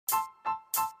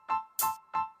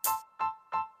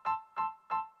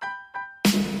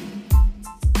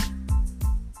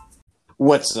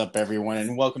What's up, everyone,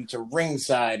 and welcome to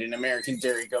Ringside, an American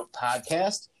Dairy Goat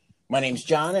podcast. My name's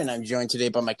John, and I'm joined today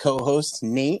by my co-host,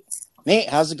 Nate. Nate,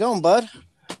 how's it going, bud?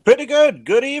 Pretty good.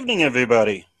 Good evening,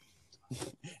 everybody.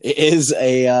 It is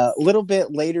a little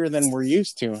bit later than we're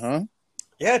used to, huh?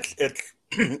 Yeah, it's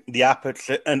the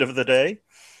opposite end of the day.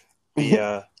 We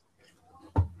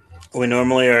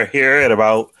normally are here at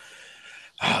about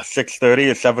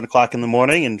 6:30 or 7 o'clock in the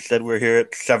morning. Instead, we're here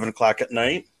at 7 o'clock at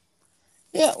night.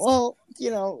 Yeah, well,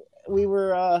 we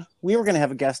were going to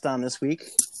have a guest on this week.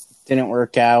 Didn't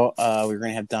work out. We were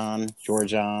going to have Don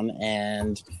George on,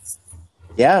 and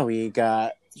yeah, he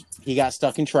got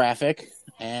stuck in traffic,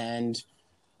 and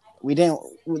we didn't.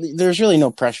 There's really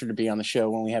no pressure to be on the show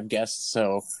when we have guests,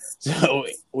 so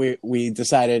we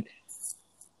decided,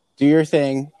 do your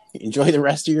thing, enjoy the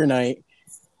rest of your night.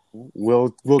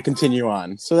 We'll continue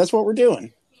on. So that's what we're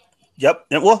doing. Yep,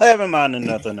 and we'll have him on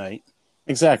another night.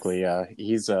 Exactly.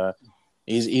 He's a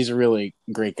really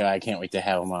great guy. I can't wait to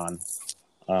have him on.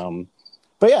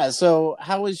 But yeah, so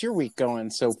how is your week going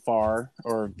so far,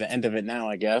 or the end of it now,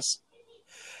 I guess?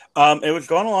 It was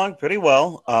going along pretty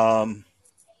well.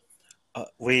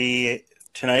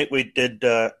 Tonight we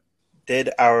did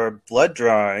our blood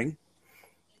drawing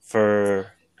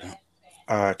for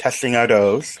testing our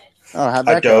does. Oh, how'd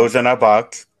that go? Our does and our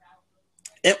bucks.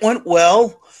 It went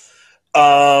well.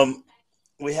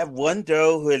 We have one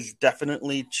doe who has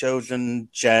definitely chosen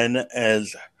Jen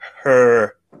as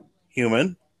her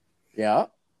human. Yeah.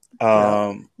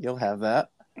 You'll have that.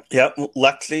 Yeah,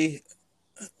 Lexi.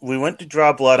 We went to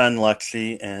draw blood on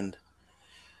Lexi, and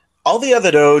all the other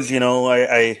does,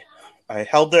 I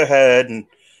held their head,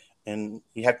 and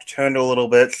you have to turn it a little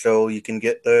bit so you can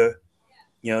get the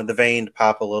vein to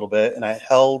pop a little bit. And I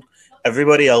held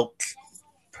everybody else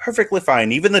perfectly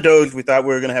fine. Even the does we thought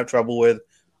we were going to have trouble with,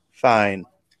 fine.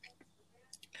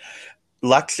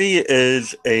 Lexi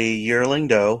is a yearling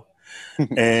doe,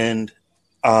 and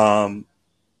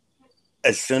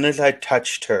as soon as I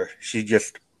touched her, she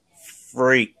just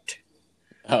freaked.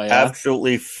 Oh, yeah?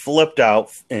 Absolutely flipped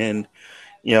out. And,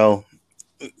 I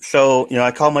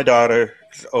call my daughters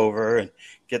over and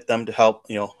get them to help,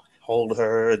 hold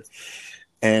her.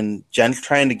 And Jen's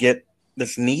trying to get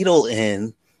this needle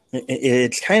in.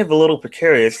 It's kind of a little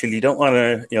precarious because you don't want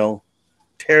to,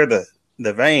 tear the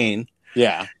vein.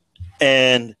 Yeah.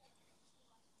 And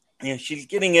she's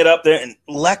getting it up there, and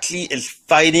Lexi is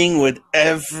fighting with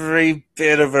every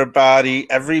bit of her body,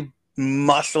 every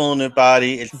muscle in her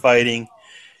body is fighting.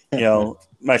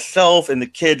 Myself and the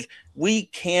kids, we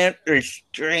can't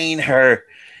restrain her.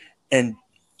 And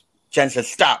Jen says,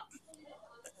 "Stop."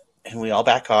 And we all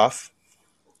back off.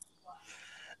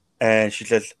 And she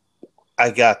says, "I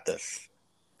got this."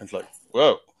 I was like,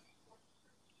 "Whoa."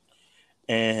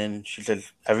 And she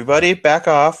says, "Everybody back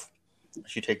off."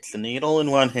 She takes the needle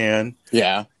in one hand.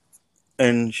 Yeah.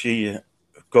 And she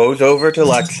goes over to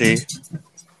Lexi,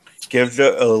 gives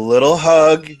her a little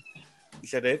hug. She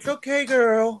said, "It's okay,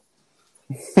 girl."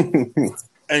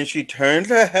 And she turns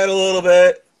her head a little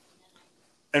bit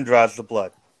and draws the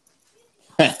blood.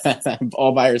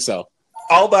 All by herself.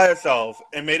 All by herself.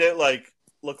 And made it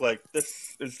look like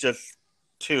this is just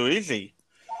too easy.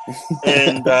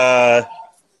 And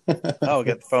I'll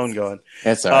get the phone going.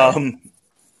 That's all right.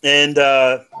 And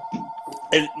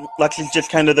Lexi's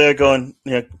just kind of there going,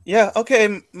 "Yeah,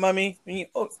 okay, Mommy.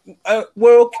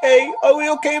 We're okay. Are we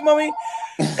okay, Mommy?"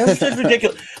 It was just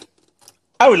ridiculous.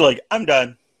 I was like, I'm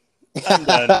done.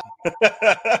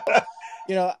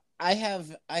 I have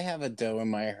a doe in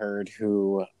my herd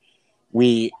who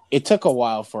it took a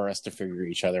while for us to figure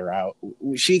each other out.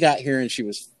 She got here and she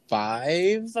was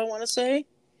 5, I want to say.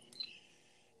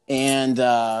 And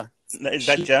is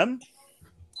that Gem?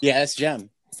 Yeah, that's Gem.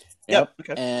 Yep.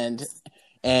 Okay.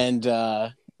 And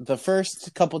the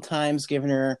first couple times giving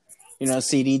her,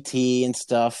 CDT and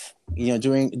stuff,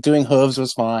 doing hooves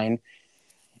was fine.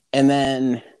 And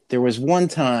then there was one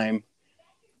time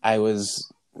I was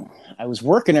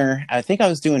working her. I think I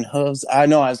was doing hooves. I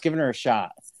was giving her a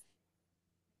shot.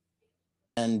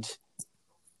 And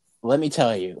let me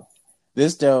tell you,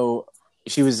 this doe,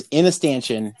 she was in a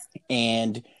stanchion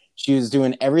and she was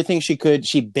doing everything she could.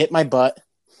 She bit my butt.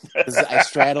 I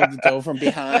straddled the doe from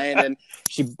behind, and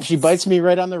she bites me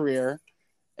right on the rear,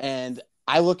 and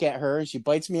I look at her and she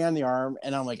bites me on the arm,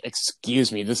 and I'm like,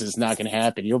 "Excuse me, this is not going to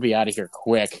happen. You'll be out of here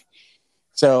quick."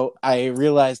 So I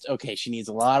realized, okay, she needs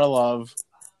a lot of love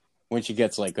when she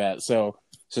gets like that. So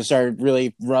started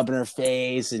really rubbing her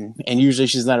face, and usually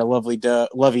she's not a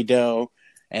lovey doe,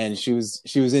 and she was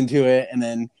into it, and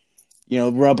then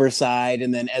rub her side,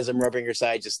 and then as I'm rubbing her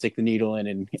side, just stick the needle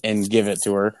in and give it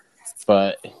to her.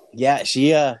 But yeah,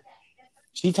 she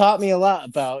she taught me a lot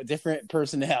about different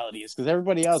personalities because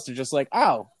everybody else are just like,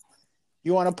 oh,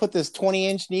 you want to put this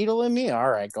 20-inch needle in me? All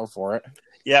right, go for it.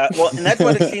 Yeah, well, and that's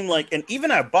what it seemed like. And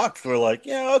even our bucks were like,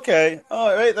 yeah, okay.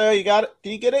 Oh, right there, you got it. Do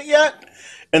you get it yet?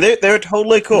 And they were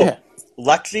totally cool. Yeah.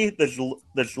 Lexi,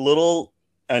 this little,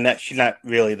 and that she's not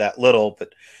really that little,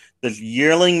 but this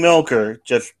yearling milker,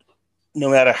 just no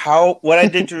matter what I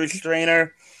did to restrain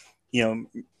her,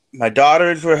 my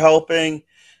daughters were helping,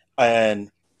 and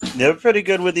they were pretty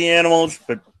good with the animals,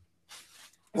 but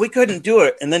we couldn't do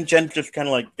it. And then Jen just kind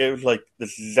of like, it was like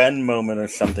this Zen moment or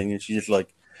something, and she just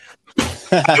like,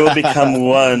 I will become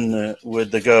one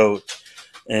with the goat,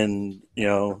 and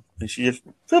and she just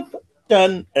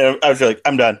done. And I was like,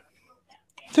 I'm done.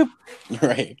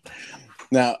 Right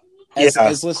now,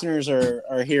 as listeners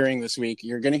are hearing this week,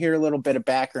 you're going to hear a little bit of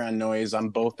background noise on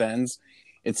both ends.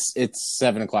 It's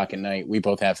 7:00 at night. We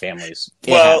both have families.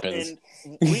 It happens.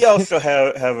 And we also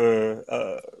have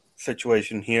a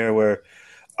situation here where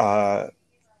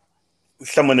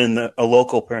someone a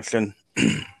local person.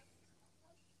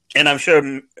 And I'm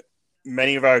sure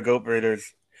many of our goat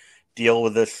breeders deal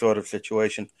with this sort of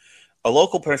situation. A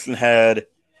local person had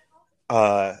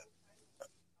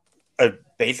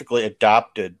basically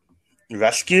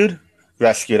rescued,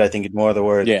 I think is more the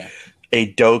word,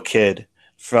 a doe kid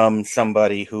from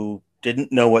somebody who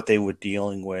didn't know what they were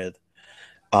dealing with.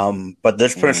 But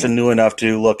this person knew enough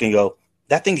to look and go,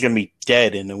 that thing's going to be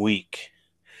dead in a week.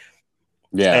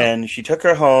 Yeah. And she took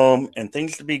her home, and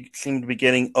things seemed to be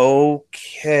getting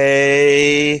okay.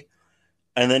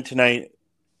 And then tonight,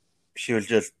 she was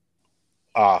just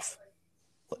off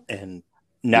and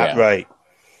not right.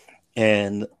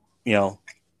 And, she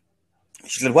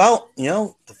said, well,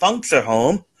 the Funks are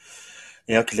home,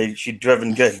 because she'd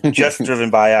just driven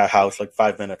by our house like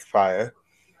 5 minutes prior.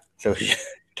 So she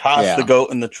tossed the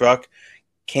goat in the truck,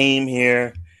 came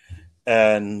here,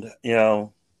 and,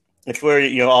 it's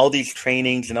where, all these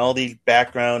trainings and all these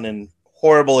background and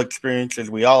horrible experiences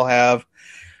we all have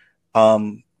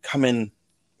come in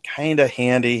kind of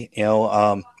handy.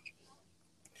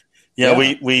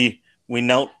 We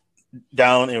knelt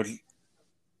down. It was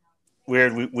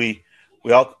weird. We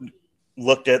all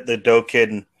looked at the doe kid,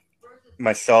 and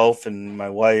myself and my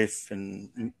wife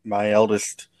and my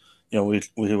eldest, we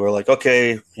were like,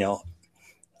 okay,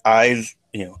 eyes,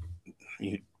 you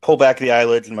pull back the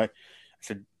eyelids, and I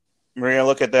said, Maria,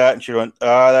 look at that. And she went,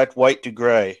 that's white to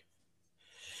gray.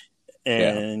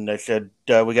 And I said,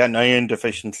 we got an iron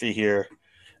deficiency here.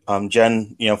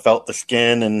 Jen, felt the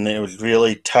skin, and it was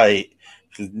really tight.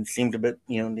 She seemed a bit,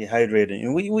 dehydrated.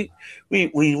 And we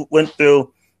went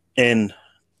through, and,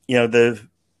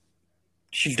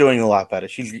 she's doing a lot better.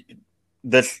 She's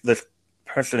this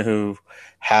person who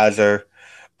has her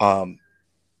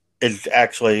is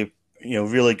actually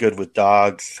really good with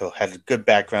dogs, so has a good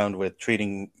background with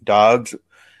treating dogs,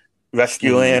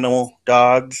 rescue animal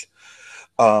dogs,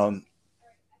 and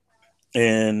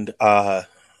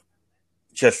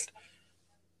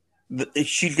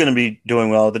she's going to be doing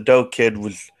well. The doe kid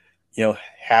was,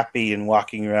 happy and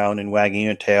walking around and wagging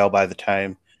her tail by the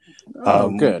time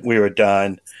good. We were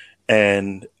done,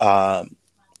 and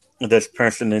this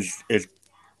person is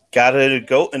got a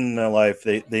goat in their life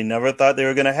they never thought they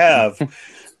were going to have.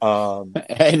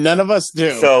 Hey, none of us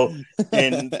do. So,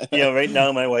 and right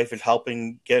now my wife is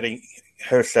helping getting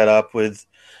her set up with,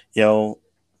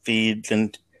 feeds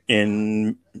and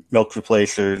in milk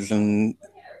replacers, and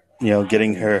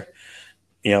getting her,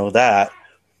 that,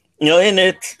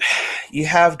 and you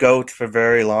have goats for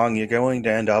very long. You're going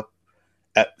to end up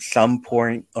at some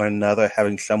point or another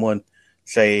having someone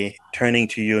say, turning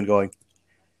to you and going,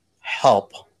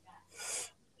 help.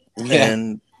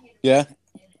 And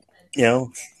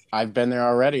I've been there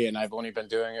already, and I've only been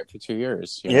doing it for 2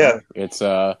 years. It's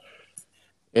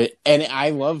and I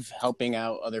love helping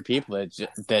out other people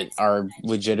that are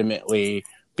legitimately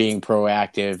being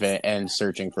proactive and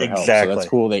searching for help. So that's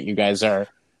cool that you guys are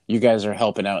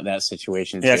helping out in that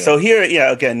situation. Yeah. Too. So here,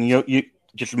 again, you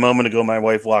just a moment ago, my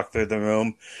wife walked through the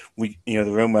room. The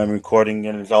room I'm recording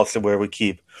in is also where we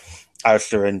keep our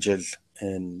syringes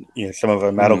and some of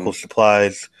our medical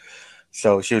supplies.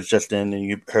 So she was just in, and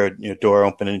you heard your door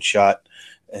open and shut,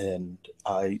 and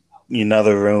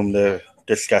another room they're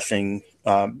discussing,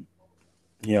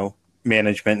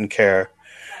 management and care.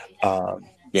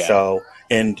 So,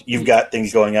 and you've got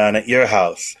things going on at your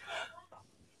house.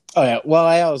 Oh yeah. Well,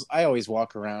 I always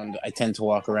walk around. I tend to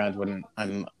walk around when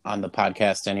I'm on the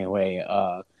podcast anyway.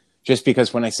 Just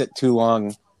because when I sit too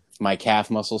long, my calf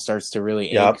muscle starts to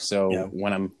really ache. So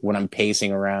when I'm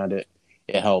pacing around, it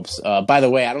helps. By the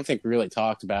way, I don't think we really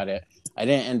talked about it. I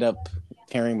didn't end up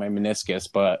tearing my meniscus,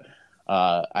 but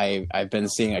I've been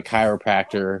seeing a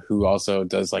chiropractor who also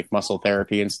does like muscle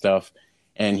therapy and stuff,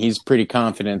 and he's pretty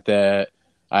confident that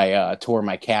I tore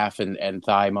my calf and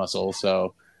thigh muscle,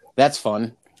 so that's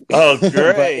fun. Oh, But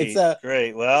it's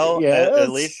great. Well, yeah,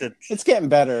 at least it's getting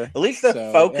better. at least they're So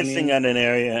I focusing mean, on an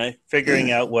area and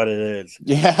figuring out what it is.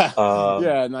 yeah, Um,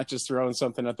 yeah, not just throwing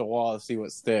something at the wall to see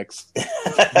what sticks.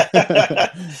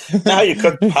 now you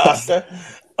cook pasta.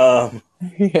 Um,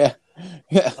 Yeah,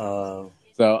 yeah. um,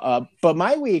 So, but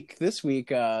my week this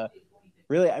week,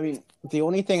 really, I mean, the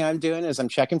only thing I'm doing is I'm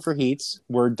checking for heats.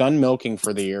 We're done milking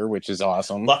for the year, which is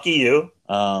awesome. lucky you.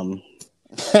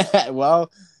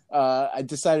 Well, I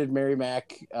decided Mary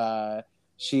Mac. The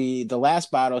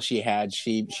last bottle she had,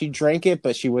 she drank it,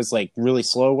 but she was like really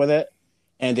slow with it,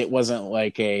 and it wasn't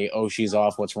like she's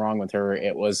off, what's wrong with her.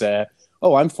 It was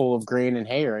I'm full of grain and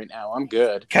hay right now, I'm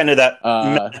good. Kind of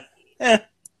that.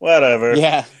 Whatever.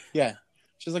 Yeah, yeah.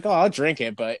 She's like, I'll drink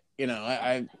it, but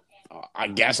I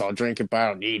guess I'll drink it, but I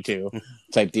don't need to,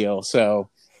 type deal. So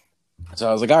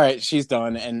I was like, all right, she's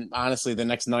done. And honestly, the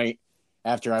next night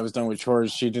after I was done with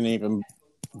chores, she didn't even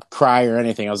cry or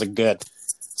anything. I was like, good.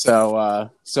 So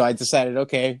I decided,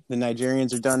 okay, the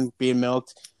Nigerians are done being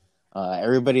milked.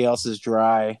 Everybody else is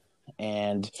dry,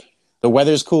 and the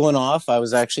weather's cooling off. I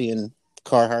was actually in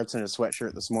Carhartts and a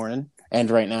sweatshirt this morning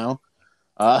and right now.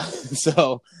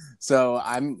 So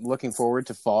I'm looking forward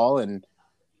to fall and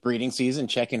breeding season,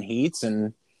 checking heats,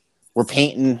 and we're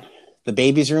painting the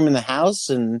baby's room in the house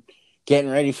and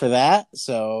getting ready for that.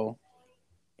 So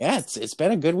yeah, it's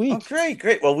been a good week. Oh,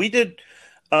 great. Well, we did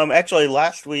actually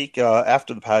last week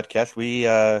after the podcast, we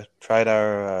tried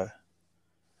our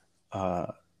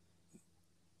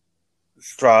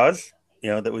straws,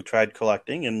 that we tried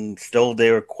collecting, and still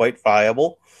they were quite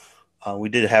viable. We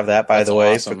did have that, by the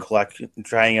way, awesome. for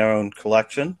trying our own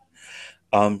collection.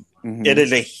 It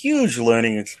is a huge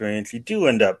learning experience. You do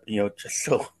end up, just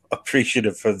so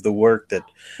appreciative of the work that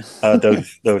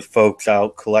those folks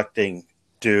out collecting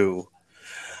do.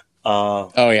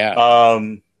 Oh yeah.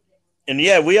 And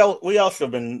yeah, we also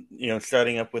been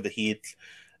starting up with the heats.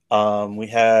 We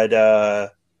had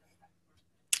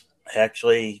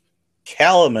actually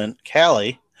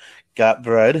Callie got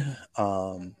bred.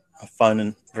 A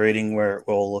fun breeding where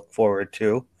we'll look forward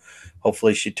to.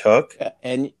 Hopefully, she took.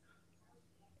 And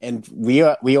we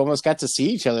almost got to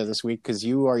see each other this week because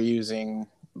you are using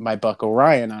my buck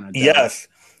Orion on a doe. Yes,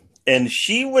 and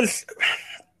she was.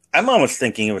 I'm almost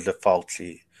thinking it was a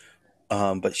falsy,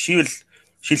 but she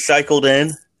cycled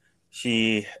in.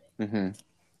 It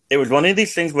was one of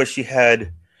these things where she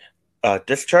had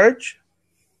discharge.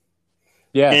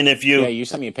 Yeah, and if you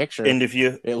sent me a picture, and if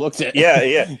you it looked at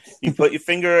you put your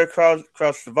finger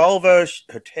across the vulva,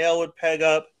 her tail would peg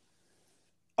up.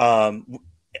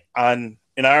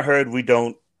 In our herd, we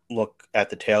don't look at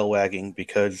the tail wagging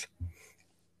because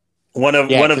one of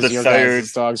the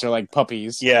sires dogs are like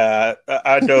puppies. Yeah,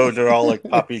 our does are all like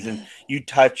puppies, and you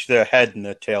touch their head and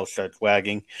their tail starts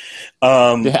wagging.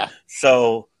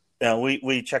 So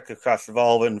we check across the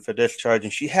vulva and for discharge,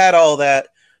 and she had all that,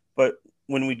 but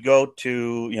when we'd go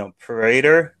to parade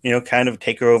her, kind of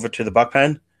take her over to the buck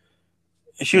pen,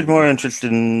 she was more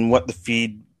interested in what the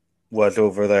feed was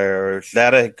over there. Or is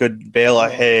that a good bale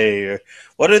of hay? Or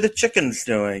what are the chickens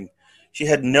doing? She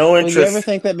had no interest. Well, you ever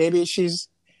think that maybe she's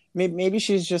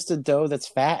just a doe that's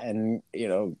fat and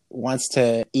wants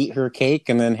to eat her cake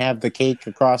and then have the cake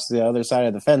across the other side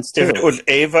of the fence too? If it was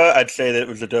Ava, I'd say that it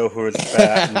was a doe who was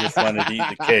fat and just wanted to eat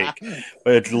the cake.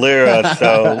 But it's Lyra,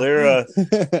 so Lyra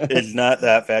is not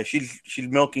that fat. She's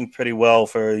milking pretty well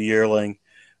for a yearling.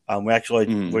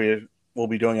 We'll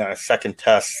be doing our second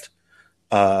test.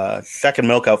 Second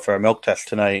milk out for our milk test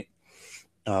tonight.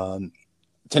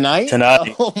 Tonight?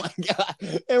 Oh my god!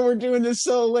 And we're doing this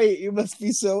so late. You must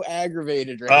be so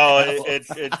aggravated right now.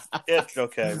 It's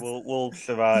okay. We'll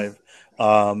survive.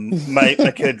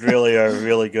 My kids really are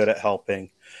really good at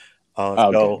helping.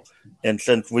 And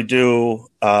since we do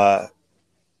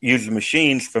use the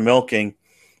machines for milking,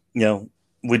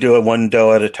 we do it one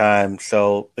doe at a time.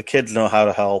 So the kids know how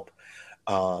to help.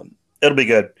 It'll be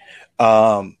good.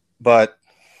 But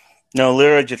no,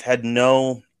 Lyra just had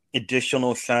no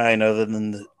additional sign other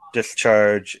than the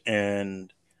discharge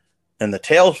and the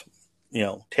tail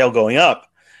going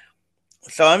up.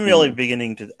 So I'm really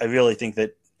I really think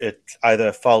that it's either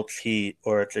a false heat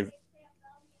or it's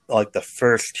like the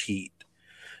first heat,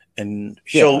 and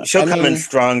she'll come in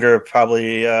stronger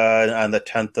probably on the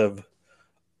 10th of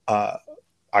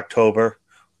October,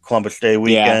 Columbus Day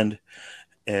weekend,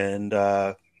 and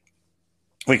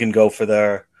we can go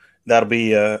for that'll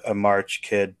be a March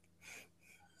kid.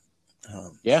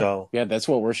 That's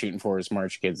what we're shooting for is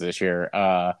March kids this year.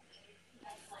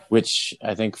 which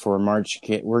I think for March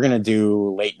we're gonna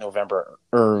do late November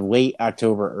or late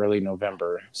October, early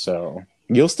November. So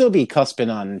you'll still be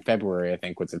cusping on February, I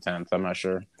think, with the 10th. I'm not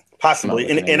sure. I'm not Possibly,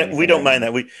 looking at and we anything don't right mind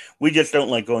now. that. We just don't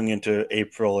like going into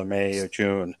April or May or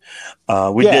June.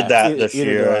 We did Yeah, that this either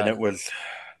do year, and I. it was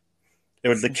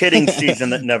the kidding season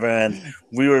that never ends.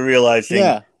 We were realizing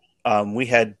Yeah. we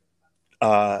had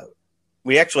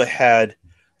we actually had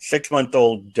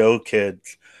 6-month-old doe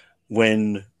kids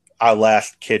when our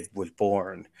last kid was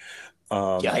born.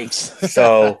 Yikes.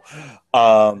 So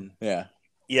Yeah.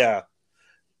 yeah,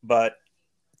 but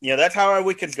that's how our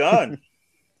week has gone.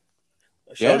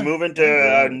 Shall we Yeah. move into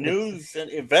our news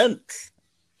and events?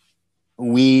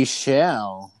 We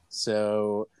shall.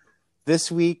 So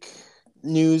this week,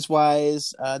 news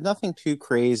wise, nothing too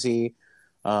crazy.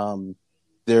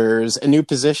 There's a new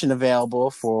position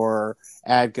available for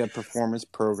ADGA Performance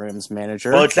Programs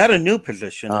Manager. Well, it's not a new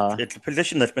position. It's a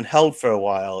position that's been held for a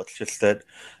while. It's just that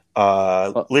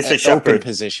Lisa Shepard. Open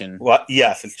position. Well,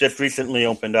 yes, it's just recently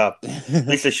opened up.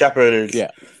 Lisa Shepard is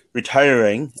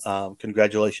retiring.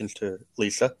 Congratulations to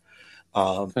Lisa.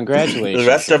 Congratulations. The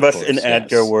rest of us course, in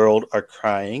ADGA world are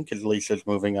crying because Lisa's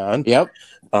moving on. Yep.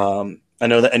 I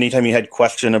know that anytime you had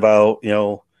question about,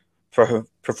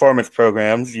 performance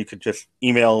programs, you could just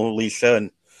email Lisa and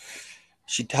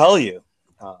she'd tell you.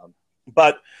 So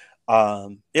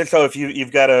if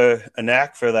you've got a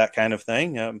knack for that kind of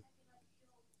thing,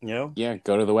 yeah,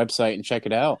 go to the website and check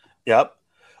it out. Yep.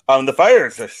 The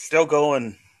fires are still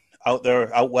going out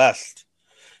there, out west.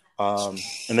 And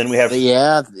then we have,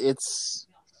 it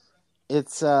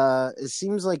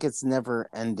seems like it's never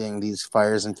ending, these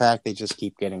fires. In fact, they just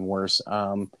keep getting worse.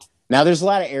 Now there's a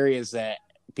lot of areas that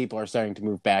people are starting to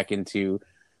move back into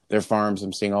their farms.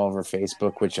 I'm seeing all over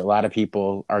Facebook, which a lot of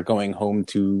people are going home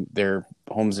to their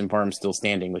homes and farms still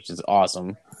standing, which is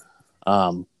awesome.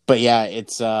 But yeah,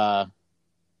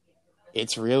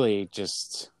 it's really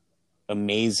just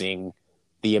amazing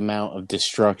the amount of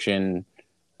destruction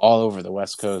all over the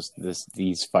West Coast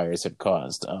these fires have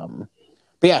caused.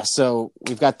 But yeah, so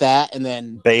we've got that, and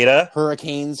then Beta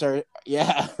hurricanes are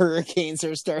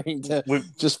starting to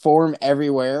just form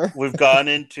everywhere. We've gone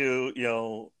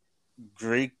into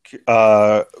Greek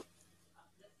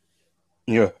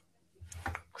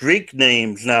Greek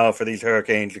names now for these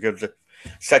hurricanes because it's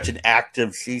such an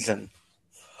active season.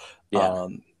 Yeah,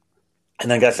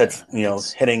 and I guess that's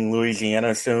hitting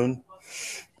Louisiana soon.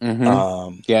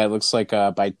 Mm-hmm. Yeah, it looks like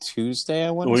by Tuesday. I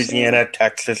want Louisiana,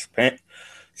 Texas,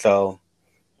 so.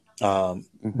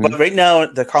 But right now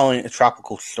they're calling it a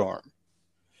tropical storm.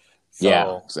 So,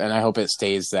 yeah, and I hope it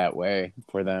stays that way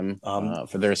for them,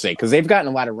 for their sake, because they've gotten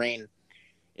a lot of rain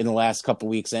in the last couple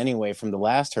weeks anyway from the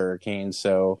last hurricane.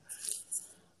 So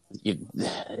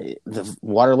the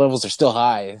water levels are still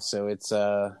high. So it's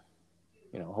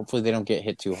hopefully they don't get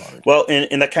hit too hard. Well,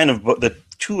 and that kind of the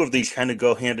two of these kind of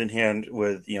go hand in hand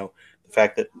with the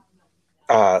fact that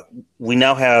we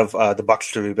now have the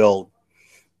Bucks to Rebuild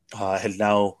has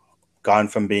now gone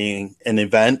from being an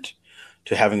event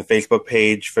to having a Facebook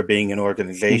page for being an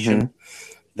organization.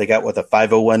 Mm-hmm. They got a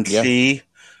 501c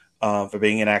for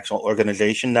being an actual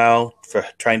organization now for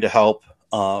trying to help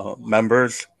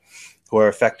members who are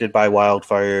affected by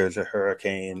wildfires or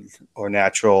hurricanes or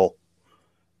natural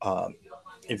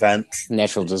events,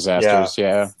 natural disasters.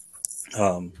 Yeah.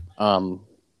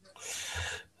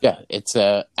 Yeah, it's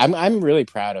I'm really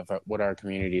proud of what our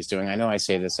community is doing. I know I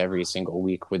say this every single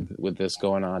week with this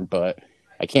going on, but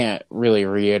I can't really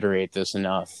reiterate this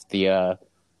enough. The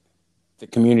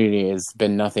community has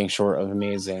been nothing short of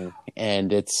amazing,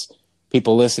 and it's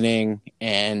people listening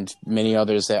and many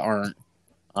others that aren't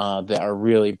that are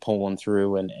really pulling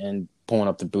through and pulling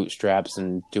up the bootstraps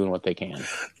and doing what they can.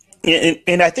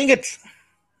 And I think it's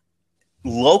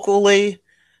locally,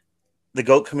 the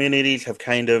goat communities have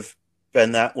kind of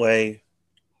been that way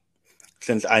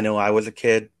since I know I was a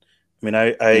kid. I mean,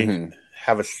 I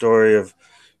have a story of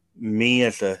me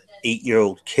as a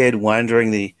 8-year-old kid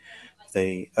wandering the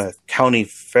county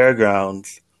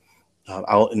fairgrounds,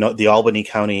 the Albany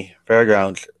County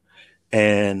Fairgrounds,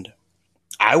 and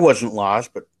I wasn't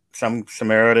lost, but some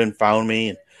Samaritan found me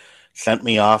and sent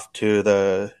me off to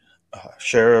the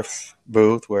sheriff's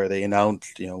booth where they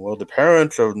announced, will the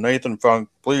parents of Nathan Funk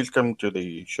please come to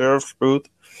the sheriff's booth?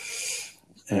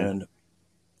 And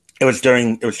it was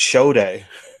show day.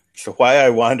 So why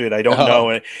I wandered, I don't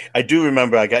know. I do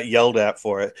remember I got yelled at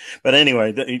for it. But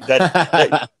anyway,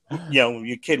 that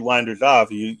your kid wanders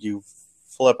off, you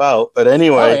flip out. But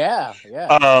anyway. Oh,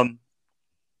 yeah.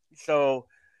 So,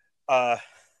 but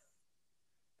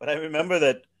I remember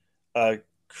that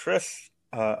Chris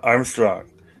Armstrong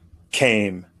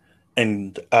came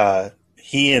and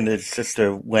he and his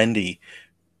sister Wendy,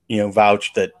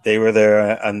 vouched that they were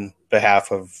there on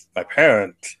behalf of my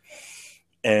parents,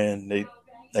 and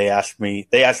they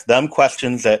asked them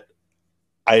questions that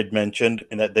I had mentioned,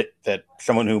 and that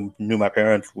someone who knew my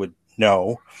parents would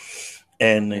know,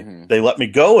 and they let me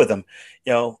go with them,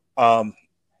 but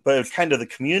it was kind of the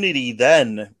community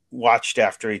then watched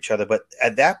after each other. But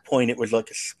at that point, it was like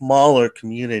a smaller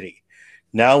community.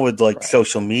 Now with like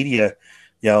social media,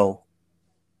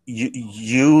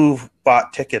 you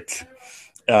bought tickets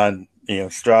on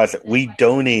straws that we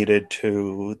donated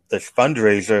to this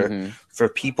fundraiser for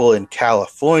people in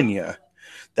California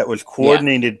that was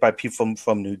coordinated by people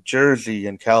from New Jersey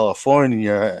and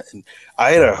California and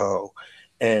Idaho,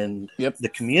 and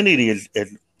the community is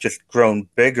just grown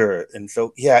bigger. And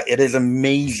so it is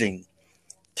amazing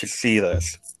to see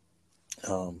this.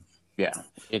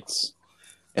 It's,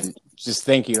 and just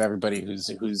thank you everybody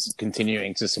who's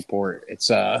continuing to support. It's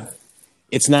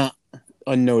not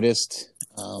unnoticed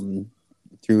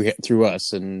through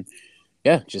us, and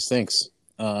just thanks.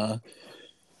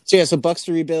 So Bucks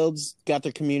Rebuilds got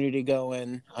their community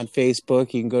going on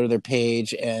Facebook. You can go to their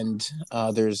page, and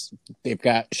they've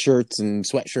got shirts and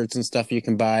sweatshirts and stuff you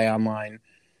can buy online,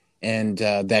 and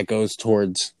that goes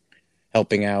towards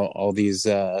helping out all these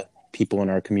people in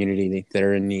our community that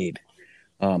are in need.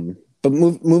 But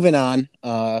moving on,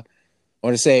 I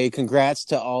want to say congrats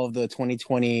to all of the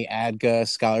 2020 ADGA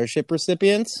scholarship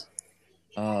recipients.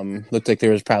 Looked like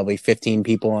there was probably 15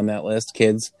 people on that list,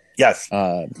 kids. Yes.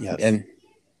 Yes. And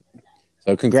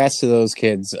so congrats to those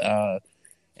kids.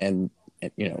 And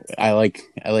I like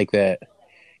that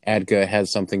ADGA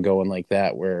has something going like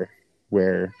that where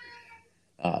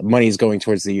money is going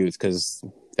towards the youth, because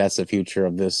that's the future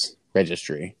of this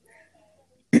registry.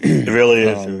 It really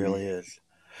is. It really is.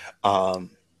 And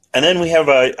then we have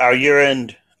our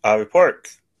year-end report.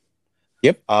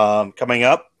 Yep. Coming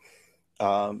up.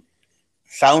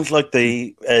 Sounds like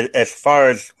as far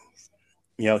as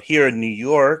here in New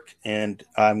York, and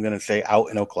I'm going to say out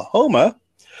in Oklahoma,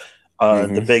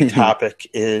 the big topic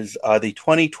is the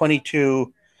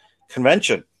 2022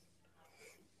 convention.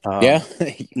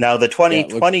 Now the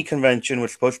 2020 convention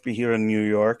was supposed to be here in New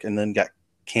York, and then got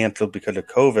canceled because of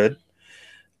COVID.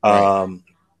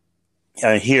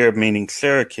 Here meaning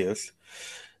Syracuse,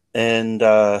 and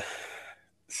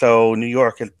so New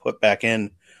York has put back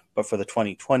in, but for the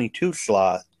 2022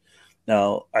 slot.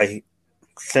 Now I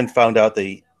since found out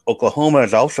the Oklahoma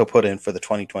is also put in for the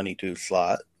 2022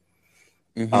 slot,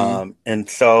 and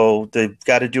so they've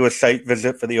got to do a site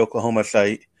visit for the Oklahoma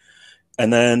site,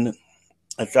 and then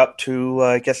it's up to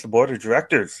I guess the board of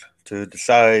directors to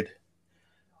decide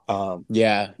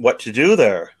what to do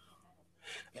there.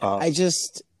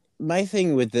 My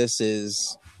thing with this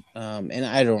is, and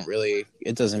I don't really,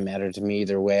 it doesn't matter to me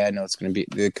either way. I know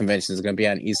the convention is going to be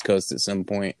on East Coast at some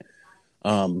point.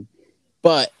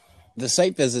 But the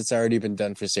site visit's already been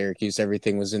done for Syracuse.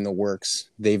 Everything was in the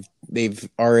works. They've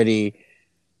already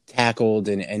tackled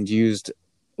and used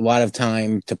a lot of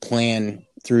time to plan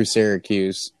through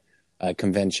Syracuse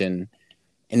convention.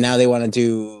 And now they want to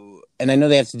do, and I know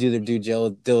they have to do their due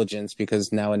diligence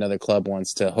because now another club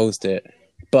wants to host it,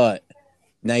 but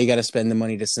now you got to spend the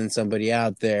money to send somebody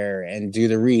out there and do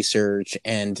the research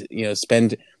and,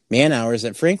 spend man hours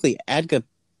that frankly ADGA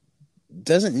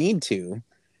doesn't need to.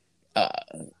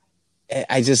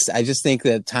 I just think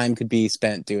that time could be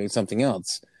spent doing something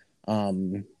else.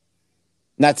 Not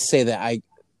to say that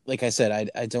like I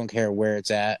said, I don't care where it's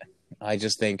at. I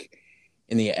just think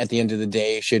at the end of the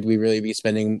day, should we really be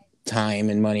spending time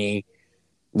and money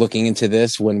looking into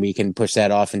this when we can push that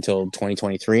off until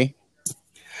 2023?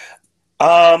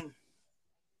 Well,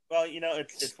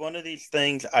 it's one of these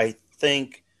things. I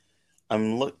think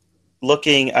I'm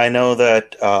looking. I know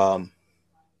that I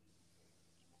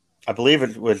believe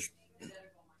it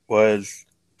was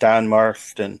Don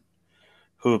Marston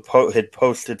who had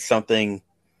posted something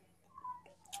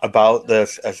about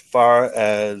this, as far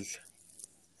as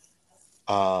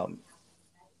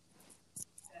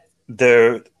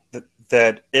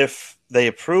that if they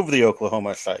approve the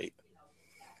Oklahoma site,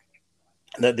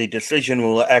 that the decision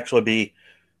will actually be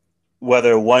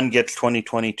whether one gets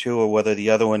 2022 or whether the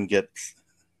other one gets,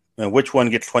 which one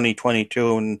gets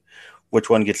 2022 and which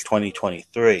one gets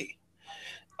 2023.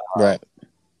 Right.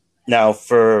 Now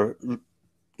for,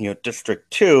 District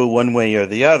 2, one way or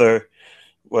the other,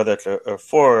 whether it's a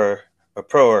for, a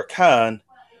pro or con,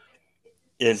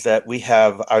 is that we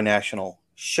have our national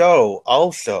show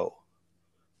also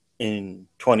in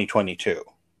 2022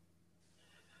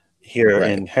 here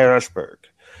in Harrisburg.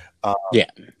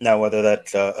 Now, whether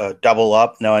that's a double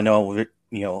up. Now, I know,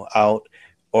 out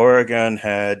Oregon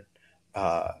had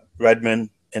Redmond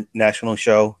National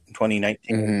Show in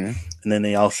 2019, Mm-hmm. and then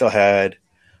they also had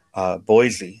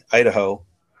Boise, Idaho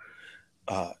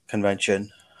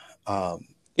convention. Yeah,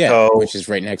 So which is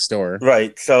right next door.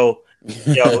 right, so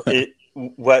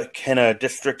what can a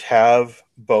district have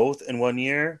both in one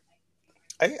year?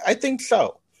 I think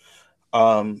so.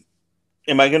 Am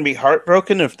I going to be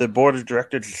heartbroken if the board of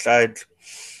directors decides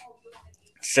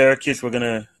Syracuse we're going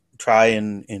to try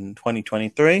in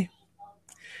 2023?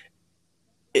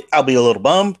 I'll be a little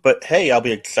bummed, but hey, I'll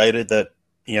be excited that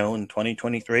in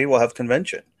 2023 we'll have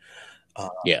convention.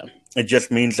 Yeah. It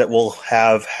just means that we'll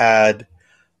have had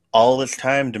all this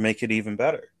time to make it even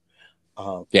better.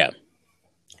 Yeah.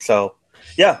 So,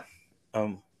 yeah.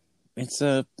 It's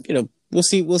we'll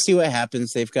see what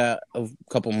happens. They've got a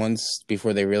couple months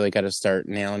before they really got to start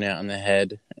nailing it on the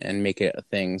head and make it a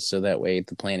thing, so that way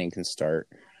the planning can start,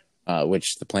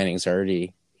 which the planning's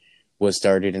already was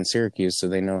started in Syracuse, so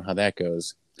they know how that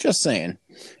goes. Just saying.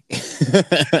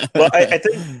 Well, I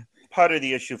think part of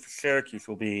the issue for Syracuse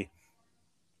will be,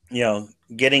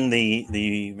 getting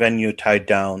the venue tied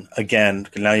down again,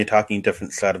 because now you're talking a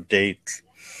different set of dates.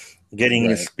 Getting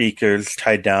the speakers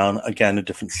tied down, again, a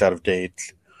different set of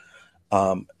dates.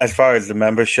 As far as the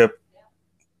membership,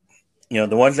 the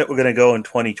ones that were going to go in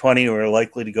 2020 were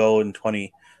likely to go in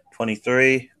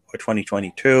 2023 or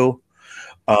 2022.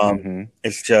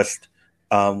 It's just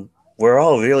we're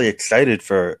all really excited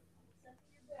for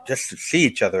just to see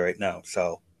each other right now.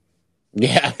 So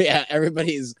yeah,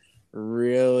 everybody's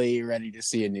really ready to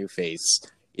see a new face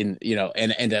and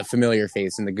a familiar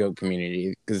face in the goat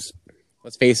community, because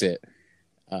let's face it,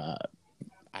 I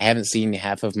haven't seen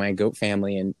half of my goat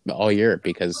family in all year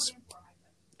because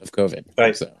of COVID.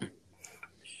 Right. So,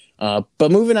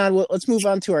 but moving on, let's move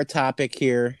on to our topic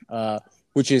here,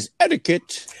 which is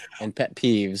etiquette and pet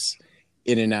peeves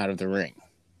in and out of the ring.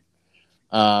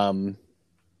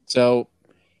 So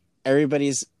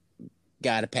everybody's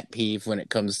got a pet peeve when it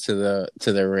comes to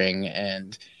the ring,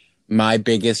 and my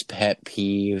biggest pet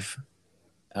peeve,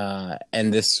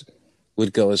 and this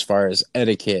would go as far as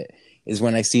etiquette, is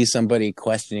when I see somebody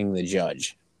questioning the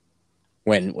judge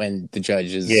when the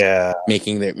judge is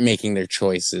making their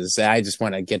choices. I just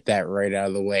want to get that right out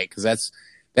of the way, because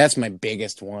that's my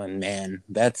biggest one, man.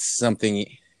 That's something.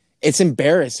 It's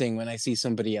embarrassing when I see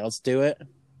somebody else do it,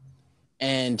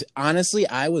 and honestly,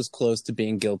 I was close to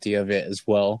being guilty of it as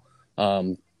well.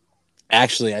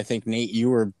 Actually, I think, Nate, you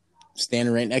were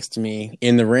standing right next to me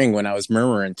in the ring when I was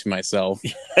murmuring to myself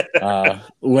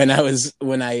when I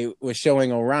was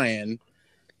showing Orion,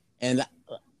 and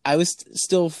I was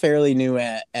still fairly new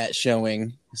at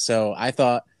showing, so I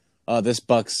thought, this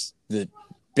Buck's the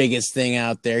biggest thing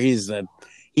out there. He's going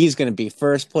to be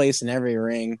first place in every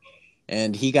ring,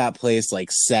 and he got placed like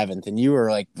 7th, and you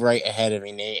were like right ahead of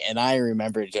me, Nate. And I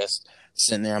remember just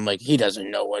sitting there, I'm like, he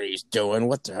doesn't know what he's doing.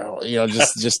 What the hell?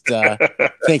 Just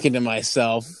thinking to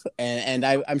myself. And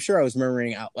I'm sure I was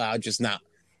murmuring out loud, just not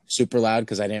super loud,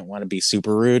 because I didn't want to be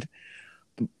super rude.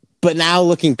 But now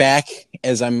looking back,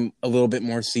 as I'm a little bit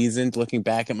more seasoned, looking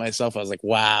back at myself, I was like,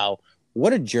 wow,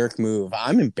 what a jerk move.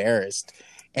 I'm embarrassed.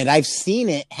 And I've seen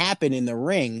it happen in the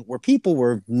ring where people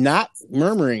were not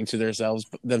murmuring to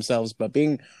themselves, but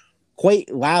being quite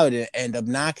loud and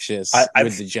obnoxious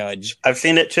with the judge. I've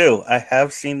seen it too. I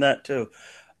have seen that too.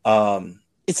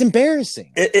 It's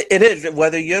embarrassing. It is,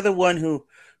 whether you're the one who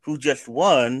just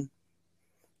won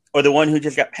or the one who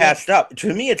just got passed up.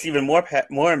 To me, it's even more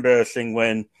embarrassing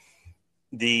when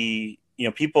the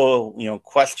people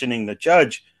questioning the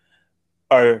judge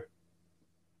are,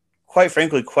 quite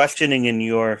frankly, questioning in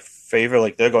your favor.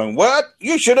 Like, they're going, "What?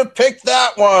 You should have picked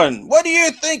that one. What do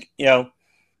you think?" Yeah,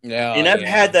 I've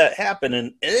had that happen,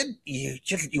 and you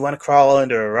want to crawl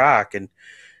under a rock and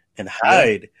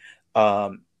hide.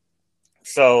 Yeah.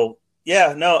 So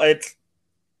yeah, no, it's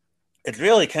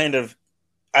really kind of.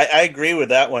 I agree with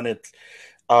that one. It's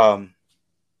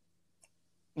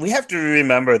we have to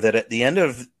remember that at the end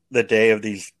of the day of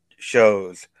these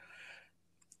shows,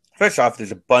 first off,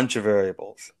 there's a bunch of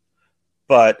variables,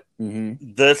 but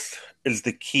this is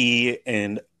the key,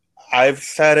 and I've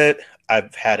said it.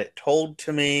 I've had it told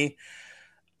to me.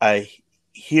 I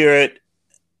hear it,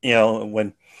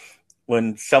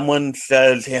 when someone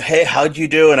says, "Hey, how'd you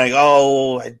do?" and I go,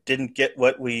 "Oh, I didn't get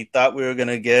what we thought we were going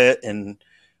to get, and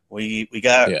we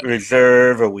got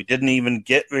reserve, or we didn't even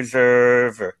get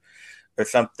reserve, or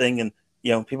something." And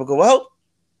people go, "Well,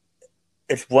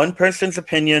 it's one person's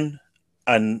opinion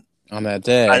on that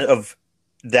day of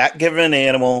that given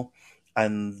animal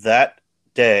on that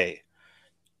day."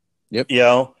 Yep.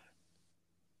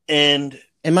 And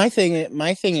my thing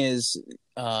is,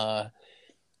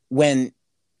 when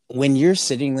when you're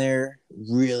sitting there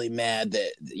really mad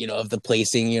that, of the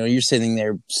placing, you're sitting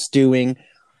there stewing,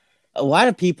 a lot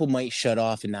of people might shut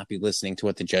off and not be listening to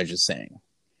what the judge is saying.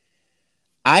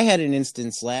 I had an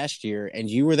instance last year, and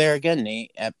you were there again,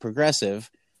 Nate, at Progressive,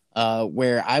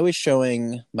 where I was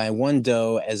showing my one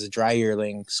doe as a dry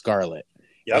yearling Scarlet.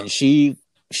 Yep. And she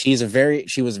was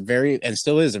very, and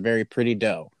still is a very pretty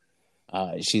doe.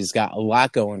 She's got a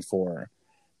lot going for her.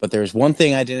 But there's one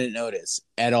thing I didn't notice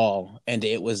at all, and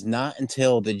it was not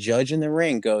until the judge in the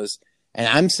ring goes, and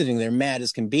I'm sitting there mad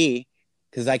as can be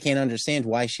because I can't understand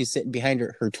why she's sitting behind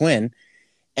her twin,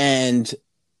 and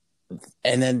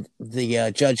then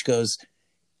the judge goes,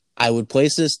 I would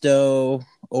place this doe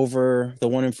over the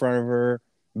one in front of her,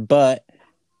 but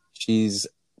she's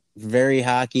very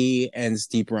hockey and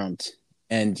steep rumped,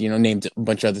 and named a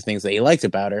bunch of other things that he liked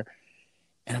about her.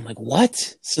 And I'm like, what?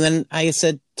 So then I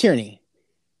said, Tierney,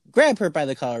 grab her by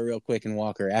the collar real quick and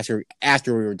walk her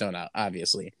after we were done,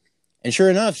 obviously. And sure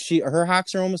enough, her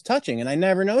hocks are almost touching, and I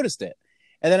never noticed it.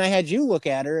 And then I had you look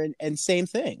at her, and same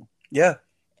thing. Yeah.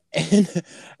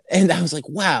 And I was like,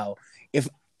 wow,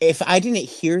 if I didn't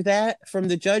hear that from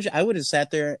the judge, I would have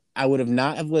sat there. I would have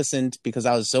not have listened because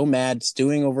I was so mad,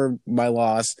 stewing over my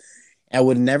loss. I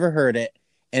would have never heard it,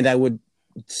 and I would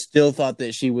still thought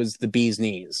that she was the bee's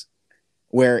knees.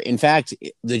 Where, in fact,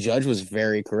 the judge was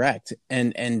very correct.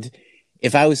 And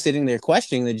if I was sitting there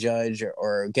questioning the judge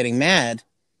or getting mad,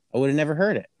 I would have never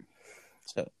heard it.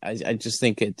 So I just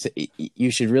think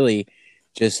you should really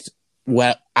just,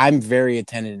 I'm very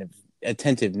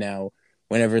attentive now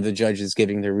whenever the judge is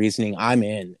giving their reasoning. I'm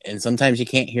in. And sometimes you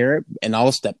can't hear it, and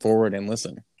I'll step forward and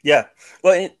listen. Yeah.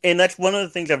 Well, and that's one of the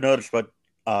things I've noticed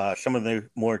about some of the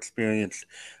more experienced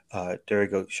dairy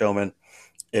goat showmen.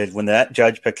 Is when that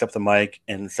judge picks up the mic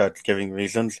and starts giving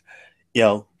reasons,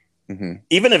 mm-hmm.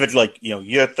 Even if it's like,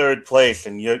 you're third place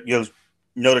and you'll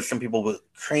notice some people were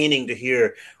craning to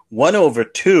hear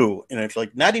 1/2, and it's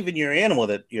like not even your animal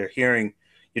that you're hearing.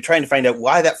 You're trying to find out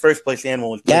why that first place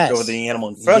animal was picked over the animal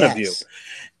in front of you.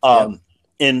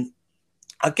 And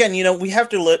again, we have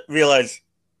to realize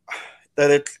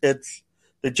that it's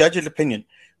the judge's opinion.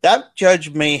 That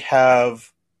judge may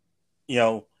have,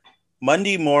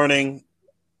 Monday morning,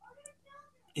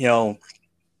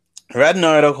 read an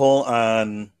article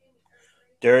on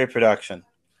dairy production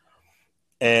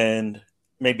and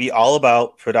maybe all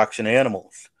about production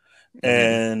animals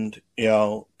and,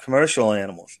 commercial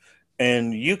animals.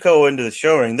 And you go into the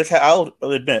show ring. I'll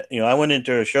admit, I went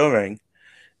into a show ring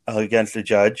with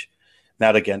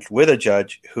a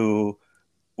judge who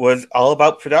was all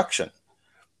about production.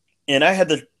 And I had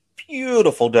this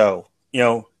beautiful doe,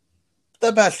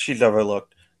 the best she's ever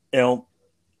looked,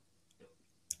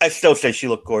 I still say she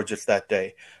looked gorgeous that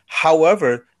day.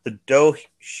 However, the doe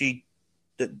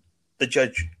the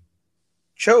judge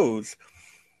chose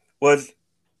was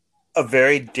a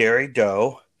very dairy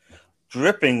doe,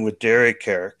 dripping with dairy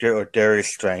character or dairy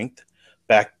strength.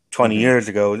 Back 20 years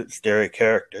ago, it's dairy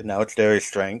character. Now it's dairy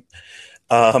strength.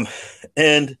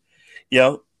 And,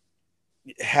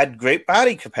 had great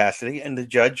body capacity. And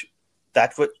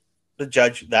that's what the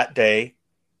judge that day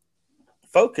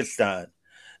focused on.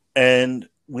 And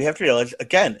we have to realize,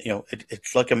 again,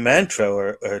 it's like a mantra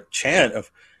or a chant of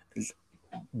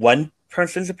one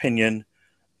person's opinion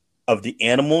of the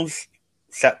animals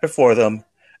set before them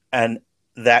and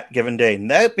that given day. And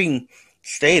that being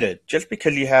stated, just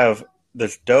because you have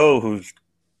this doe who's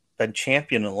been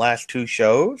champion in the last 2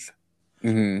 shows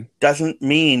doesn't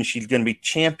mean she's going to be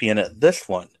champion at this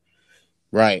one.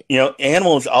 Right.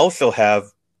 Animals also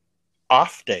have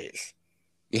off days.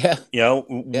 Yeah.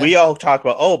 We all talk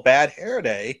about, bad hair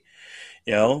day.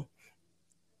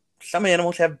 Some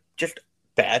animals have just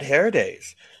bad hair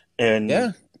days. And,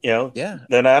 they're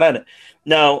not on it.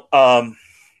 Now, I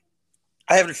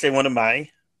have to say one of my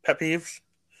pet peeves,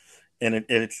 and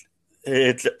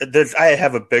I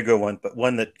have a bigger one, but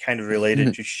one that kind of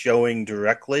related to showing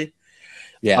directly.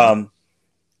 Yeah.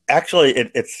 Actually,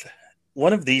 it's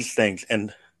one of these things,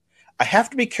 and I have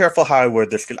to be careful how I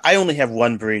word this because I only have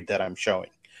one breed that I'm showing.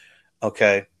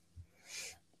 Okay.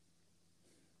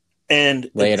 And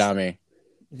lay it on me.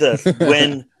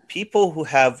 When people who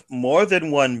have more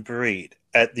than one breed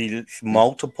at these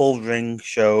multiple ring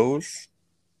shows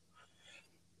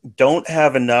don't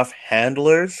have enough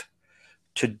handlers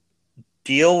to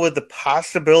deal with the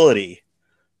possibility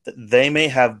that they may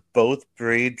have both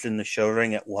breeds in the show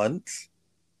ring at once.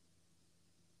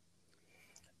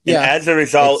 And as a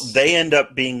result, they end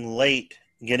up being late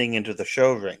getting into the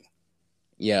show ring.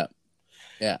 Yeah.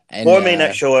 Yeah. And, or may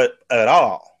not show it at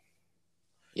all.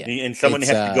 Yeah. And someone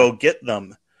has to go get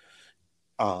them.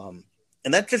 And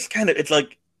that's just kind of, it's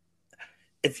like,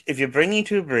 if you're bringing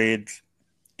two breeds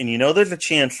and you know there's a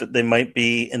chance that they might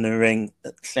be in the ring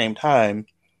at the same time,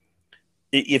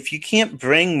 if you can't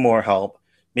bring more help,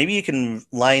 maybe you can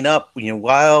line up,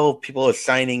 while people are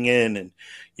signing in and,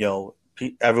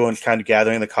 everyone's kind of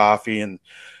gathering the coffee and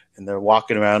they're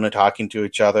walking around and talking to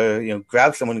each other,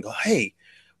 grab someone and go, hey,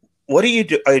 what do you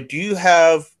do? Do you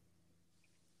have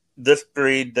this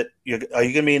breed are you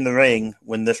going to be in the ring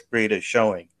when this breed is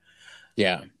showing?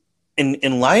 Yeah.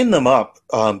 And line them up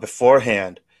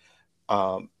beforehand.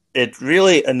 It's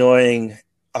really annoying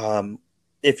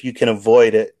if you can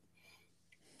avoid it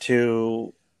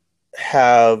to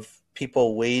have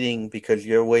people waiting because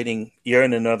you're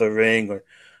in another ring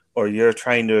or you're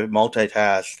trying to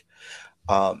multitask.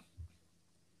 I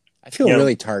feel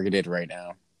really targeted right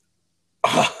now.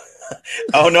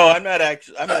 Oh no, I'm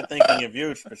not thinking of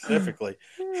you specifically.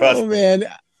 Trust me. Man,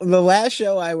 the last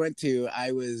show I went to,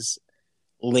 I was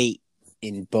late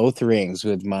in both rings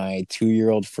with my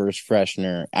 2-year-old first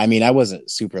freshener. I mean, I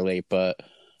wasn't super late, but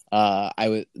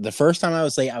the first time I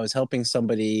was late, I was helping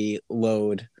somebody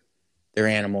load their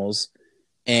animals,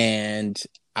 and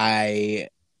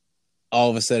all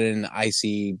of a sudden I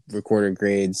see recorded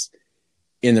grades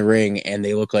in the ring, and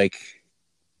they look like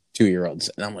 2-year-olds,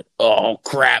 and I'm like, oh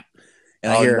crap!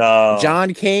 And I hear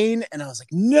John Kane, and I was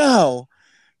like, no!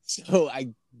 So I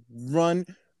run,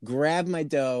 grab my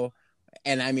doe,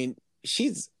 and I mean,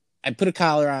 I put a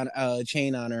collar on, a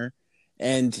chain on her,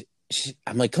 and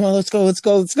I'm like, come on, let's go.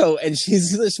 And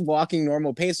she's just walking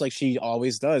normal pace like she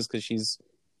always does because she's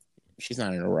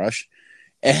not in a rush.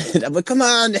 And I'm like, come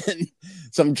on. And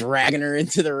so I'm dragging her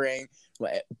into the ring.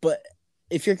 But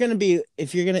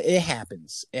it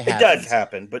happens. It does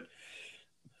happen, but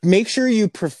make sure you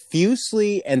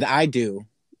profusely, and I do,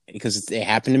 because it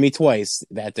happened to me twice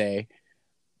that day,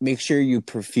 make sure you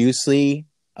profusely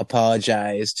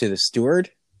apologize to the steward,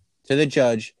 to the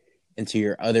judge, and to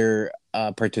your other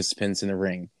participants in the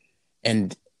ring,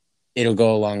 and it'll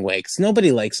go a long way, because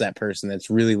nobody likes that person that's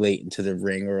really late into the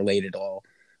ring or late at all.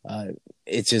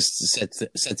 It just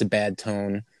sets a bad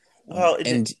tone. Well,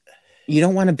 and you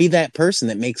don't want to be that person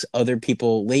that makes other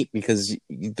people late because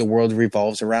the world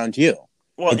revolves around you.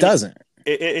 Well, it doesn't.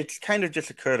 It's kind of just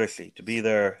a courtesy to be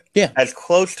there, as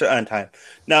close to on time.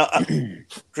 Now,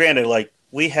 granted, like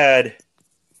we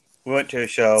went to a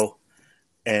show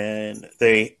and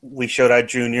we showed our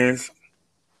juniors,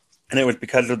 and it was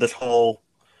because of this whole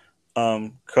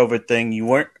COVID thing. You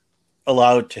weren't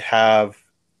allowed to have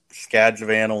scads of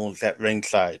animals at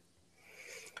ringside.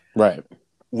 Right.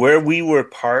 Where we were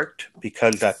parked,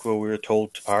 because that's where we were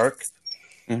told to park,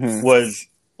 was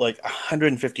like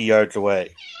 150 yards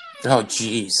away. Oh,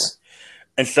 jeez.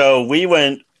 And so we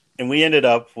went, and we ended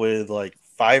up with like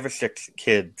 5 or 6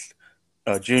 kids,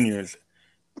 juniors,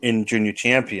 in junior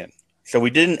champion. So we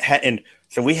didn't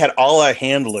so we had all our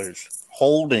handlers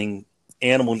holding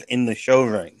animals in the show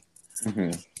ring.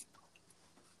 Mm-hmm.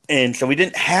 And so we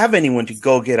didn't have anyone to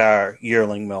go get our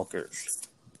yearling milkers.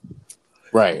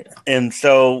 Right. And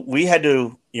so we had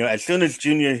to, as soon as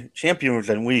junior champion was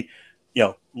in, we,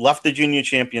 left the junior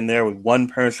champion there with one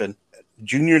person.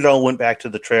 Juniors all went back to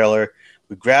the trailer.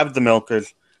 We grabbed the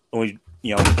milkers, and we,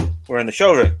 we're in the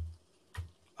show ring.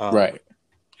 Right.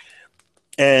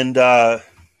 And,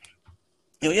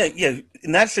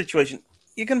 in that situation,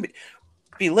 you can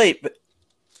be late, but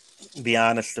be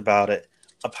honest about it.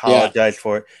 Apologize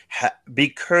for it. Be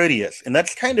courteous. And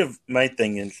that's kind of my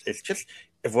thing. It's just,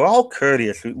 if we're all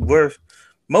courteous,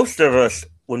 most of us,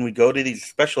 when we go to these,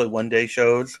 especially one-day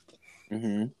shows,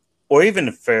 or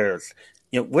even fairs,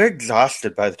 we're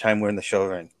exhausted by the time we're in the show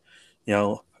ring.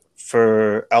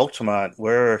 For Altamont,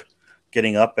 we're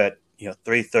getting up at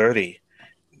 3:30,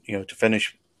 to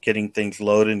finish getting things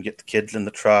loaded and get the kids in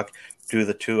the truck, do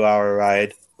the 2-hour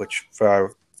ride, which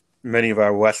for many of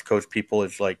our West Coast people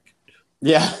is like,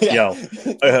 they're like,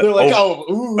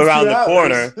 around the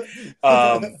corner.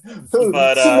 But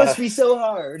it must be so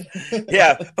hard.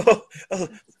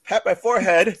 Pat my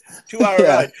forehead, 2-hour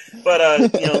ride. But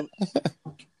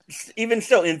even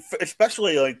still,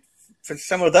 especially like for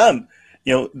some of them,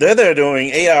 they're there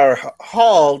doing 8-hour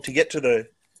haul to get to the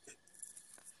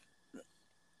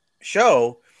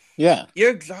show. Yeah,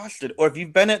 you're exhausted. Or if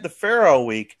you've been at the fair all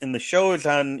week and the show is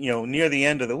on, near the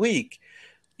end of the week,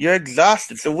 you're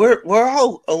exhausted. So we're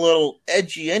all a little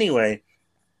edgy anyway.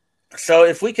 So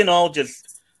if we can all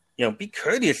just, be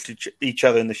courteous to each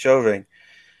other in the show ring,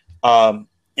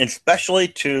 especially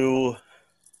to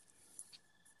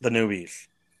the newbies.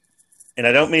 And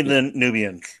I don't mean the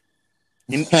Nubians.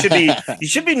 You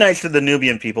should be nice to the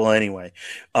Nubian people anyway.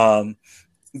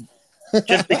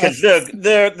 Just because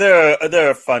they're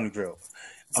a fun group,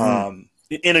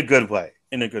 in a good way.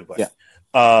 in a good way.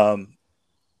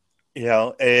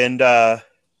 Yeah. And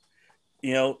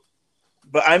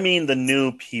but I mean the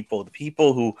new people, the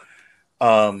people who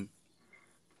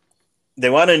they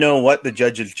want to know what the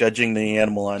judge is judging the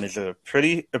animal on. Is it a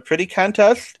pretty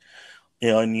contest?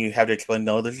 And you have to explain,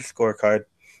 no, there's a scorecard,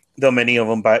 though many of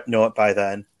them know it by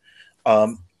then.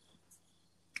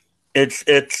 It's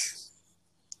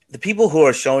the people who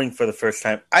are showing for the first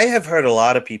time. I have heard a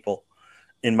lot of people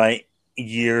in my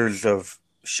years of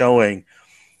showing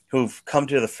who've come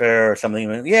to the fair or something.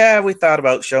 And, yeah, we thought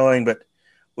about showing, but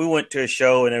we went to a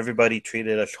show and everybody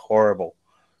treated us horrible.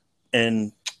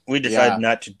 And we decided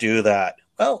not to do that.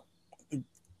 Well,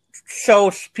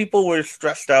 so people were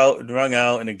stressed out and wrung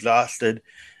out and exhausted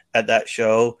at that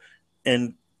show,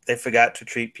 and they forgot to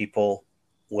treat people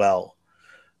well.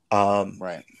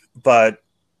 Right. But,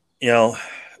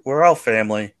 we're all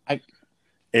family. I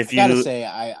gotta say,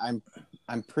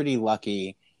 I'm pretty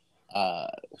lucky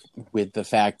with the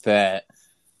fact that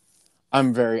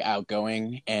I'm very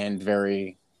outgoing and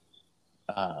very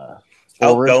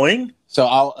outgoing. So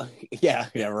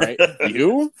right.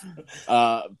 You,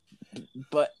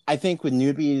 but I think with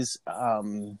newbies,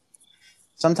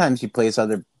 sometimes you place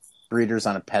other breeders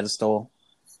on a pedestal,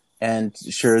 and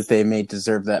sure, they may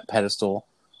deserve that pedestal,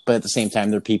 but at the same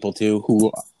time, they're people too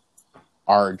who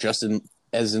are just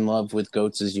as in love with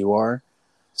goats as you are.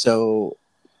 So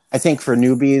I think for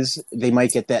newbies, they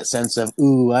might get that sense of,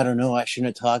 ooh, I don't know, I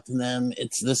shouldn't have talked to them.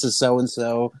 This is so and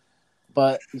so,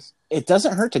 but it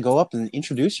doesn't hurt to go up and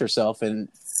introduce yourself and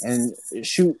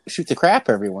shoot the crap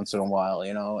every once in a while.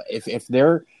 If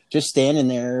they're just standing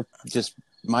there, just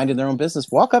minding their own business,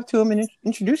 walk up to them and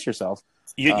introduce yourself.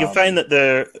 You find that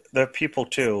they're people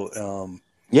too.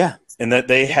 And that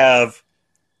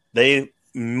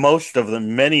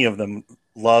many of them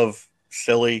love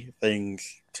silly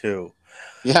things too.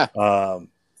 Yeah.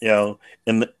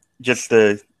 And just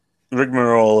the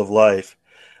rigmarole of life.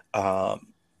 At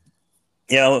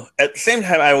the same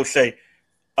time, I will say,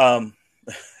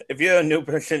 if you're a new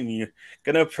person and you're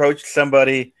going to approach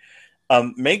somebody,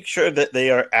 make sure that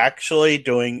they are actually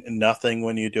doing nothing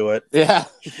when you do it. Yeah.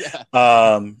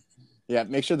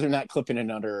 Make sure they're not clipping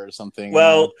an udder or something.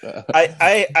 Well,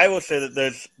 I will say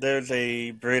that there's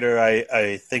a breeder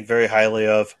I think very highly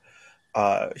of.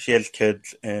 She has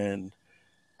kids, and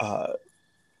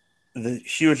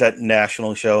she was at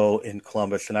National Show in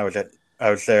Columbus, and I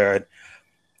was there, and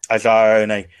I saw her,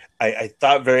 and I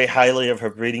thought very highly of her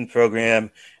breeding program.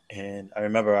 And I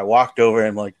remember I walked over and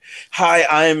I'm like, "Hi,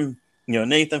 I'm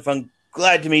Nathan Fung.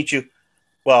 Glad to meet you."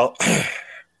 Well,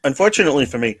 unfortunately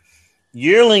for me,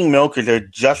 yearling milkers are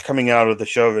just coming out of the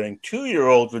show ring.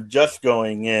 2-year-olds were just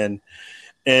going in,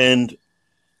 and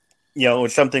it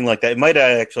was something like that. It might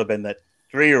have actually been that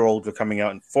 3-year-olds were coming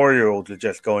out and 4-year-olds were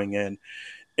just going in,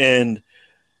 and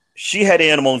she had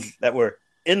animals that were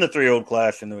in the 3-year-old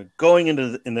class, and they were going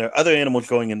and there are other animals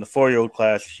going in the 4-year-old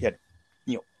class. She had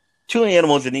 2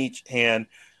 animals in each hand,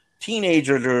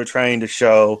 teenagers who were trying to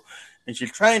show, and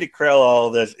she's trying to corral all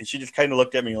of this, and she just kind of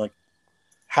looked at me like,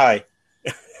 "Hi."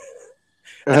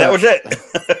 And that was it.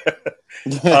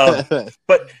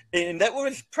 And that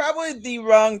was probably the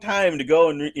wrong time to go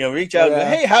and reach out and go,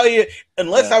 "Hey, how are you?"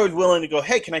 Unless I was willing to go,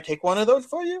 "Hey, can I take one of those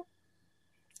for you?"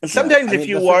 And sometimes if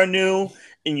you are new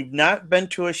and you've not been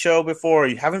to a show before, or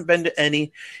you haven't been to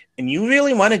any, and you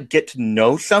really want to get to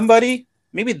know somebody,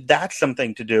 maybe that's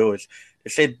something to do, is to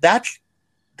say that's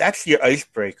your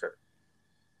icebreaker.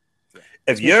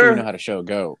 If you know how to show a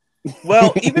goat.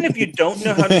 Well, even if you don't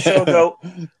know how to show a goat,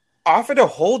 offer to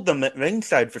hold them at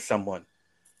ringside for someone.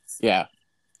 Yeah.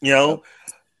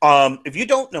 If you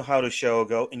don't know how to show a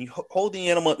goat and you hold the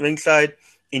animal at ringside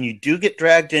and you do get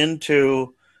dragged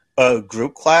into a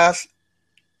group class,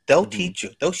 they'll teach you.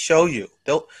 They'll show you.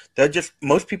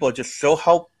 Most people are just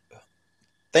so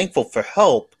thankful for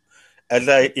help. As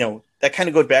that kind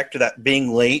of goes back to that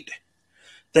being late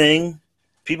thing.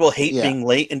 People hate being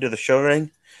late into the show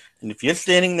ring. And if you're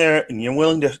standing there and you're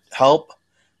willing to help,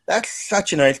 that's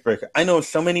such an icebreaker. I know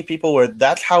so many people where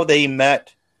that's how they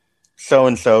met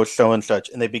so-and-so, so-and-such,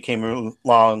 and they became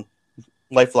lifelong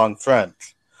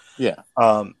friends. Yeah.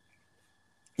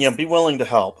 Be willing to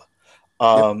help.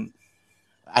 I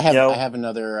have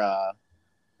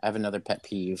another pet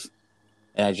peeve,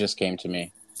 and it just came to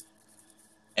me.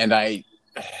 And I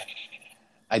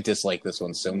dislike this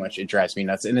one so much. It drives me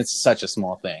nuts, and it's such a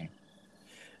small thing.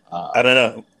 I don't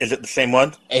know. Is it the same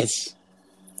one? It's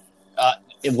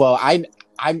well, I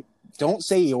don't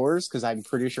say yours because I'm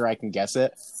pretty sure I can guess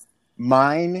it.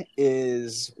 Mine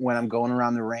is when I'm going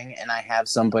around the ring and I have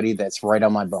somebody that's right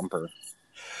on my bumper.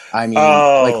 I mean,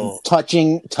 like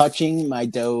touching my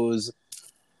doe's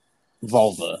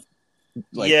vulva,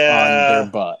 like on their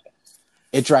butt.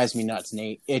 It drives me nuts,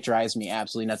 Nate. It drives me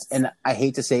absolutely nuts. And I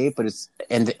hate to say it, but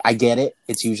I get it.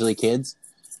 It's usually kids.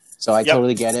 So I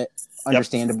totally get it.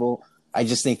 Understandable. Yep. I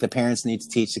just think the parents need to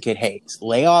teach the kid, hey,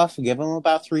 lay off, give them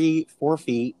about 3-4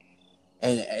 feet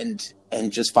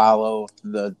and just follow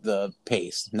the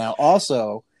pace. Now,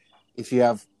 also, if you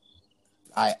have,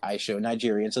 I show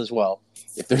Nigerians as well.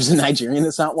 If there's a Nigerian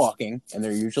that's not walking, and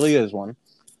there usually is one,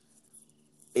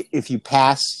 if you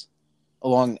pass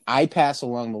along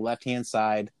the left-hand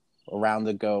side around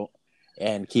the goat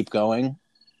and keep going.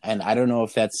 And I don't know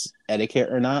if that's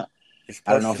etiquette or not.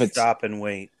 I don't know if it's stop and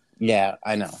wait. Yeah,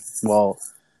 I know. Well,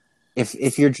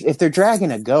 if they're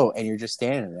dragging a goat and you're just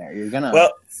standing there, you're gonna.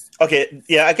 Well, okay,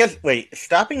 yeah, I guess. Wait,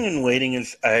 stopping and waiting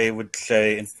is, I would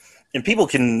say, and people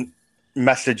can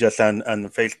message us on the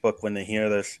Facebook when they hear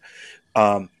this.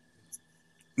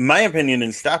 My opinion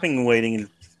in stopping and waiting is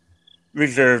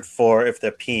reserved for if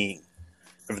they're peeing.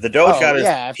 If the doe's got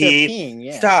to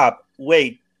pee, stop,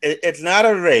 wait. It's not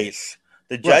a race.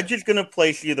 The judge is going to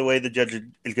place you the way the judge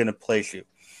is going to place you.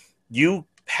 You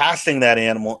passing that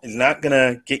animal is not going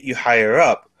to get you higher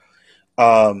up.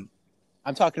 I'm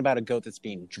talking about a goat that's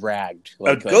being dragged.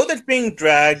 Goat that's being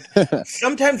dragged,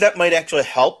 sometimes that might actually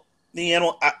help the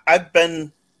animal. I've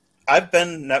been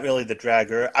not really the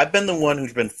dragger. I've been the one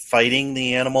who's been fighting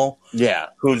the animal. Yeah.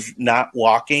 Who's not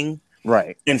walking.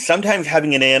 Right. And sometimes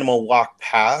having an animal walk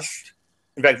past.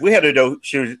 In fact, we had a doe,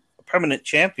 she was a permanent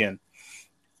champion.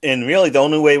 And really the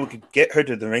only way we could get her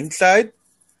to the ringside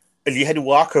is you had to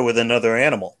walk her with another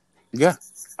animal. Yeah.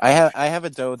 I have a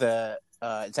doe that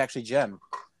it's actually Jem,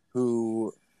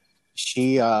 who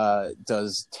she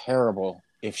does terrible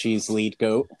if she's lead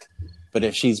goat. But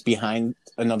if she's behind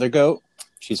another goat,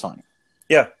 she's fine.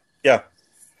 Yeah. Yeah.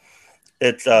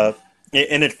 It's and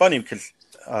it's funny because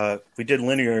we did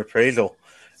linear appraisal,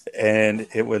 and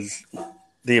it was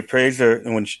the appraiser.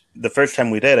 And when the first time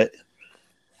we did it,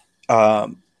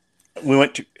 we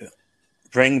went to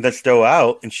bring this doe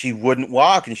out, and she wouldn't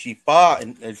walk, and she fought,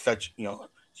 and such,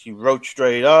 she rode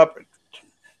straight up,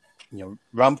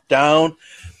 rump down,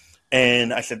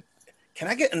 and I said, "Can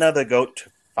I get another goat to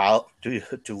follow to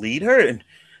lead her?" And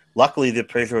luckily, the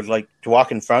appraiser was like, "To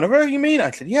walk in front of her, you mean?"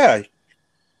 I said, "Yeah,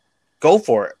 go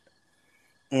for it."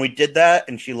 And we did that,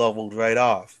 and she leveled right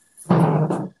off.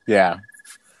 Yeah.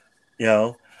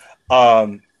 Yeah,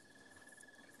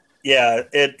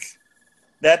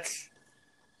 that's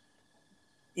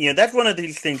one of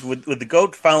these things with the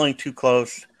goat following too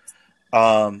close.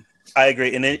 I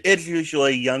agree. And it's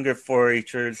usually younger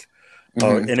 4-H'ers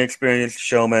or inexperienced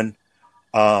showmen.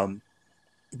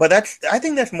 But I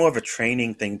think that's more of a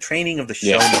training thing, training of the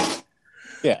showman.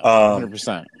 Yeah,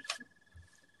 100%.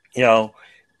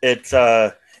 It's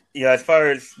as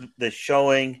far as the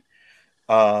showing,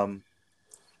 Can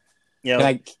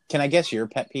I guess your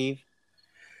pet peeve?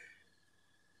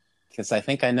 Because I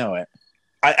think I know it.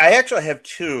 I actually have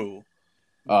two.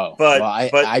 Oh, but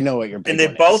I know what your big and they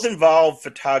one both is. involve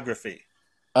photography.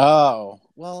 Oh,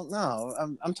 well,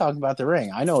 no, I'm talking about the ring.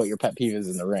 I know what your pet peeve is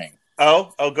in the ring.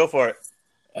 Oh, go for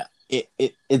it.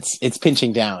 It's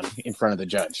pinching down in front of the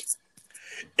judge.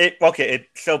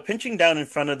 So pinching down in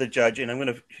front of the judge, and I'm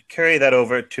going to carry that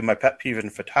over to my pet peeve in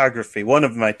photography. One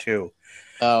of my two.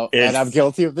 Oh, and I'm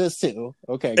guilty of this too.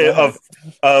 Okay,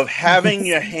 of having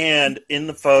your hand in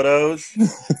the photos,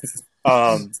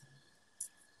 on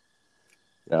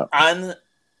that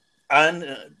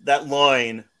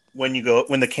line when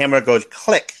the camera goes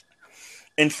click,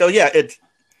 and so it's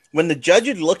when the judge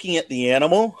is looking at the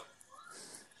animal.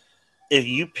 If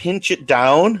you pinch it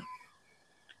down,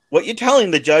 what you're telling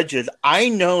the judge is, I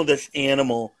know this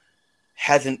animal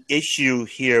has an issue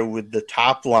here with the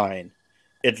top line.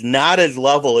 It's not as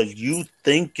level as you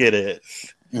think it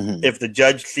is. Mm-hmm. If the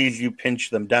judge sees you pinch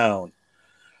them down.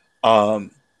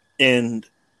 And,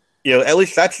 at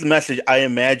least that's the message I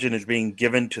imagine is being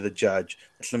given to the judge.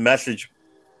 It's the message,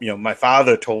 my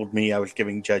father told me I was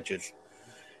giving judges.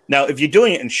 Now, if you're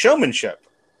doing it in showmanship,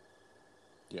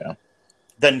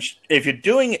 then if you're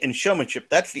doing it in showmanship,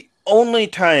 that's the only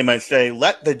time I say,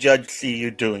 let the judge see you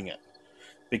doing it.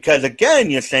 Because, again,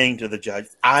 you're saying to the judge,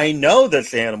 I know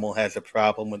this animal has a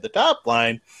problem with the top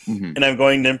line, and I'm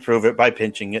going to improve it by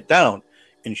pinching it down.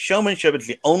 In showmanship, it's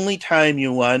the only time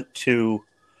you want to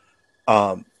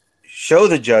show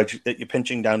the judge that you're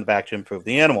pinching down the back to improve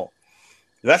the animal.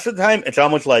 The rest of the time, it's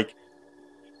almost like,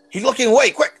 he's looking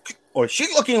away, quick, or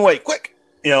she's looking away, quick,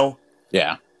 Yeah.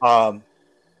 Yeah.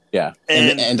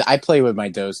 And I play with my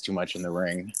does too much in the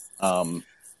ring.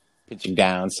 Pitching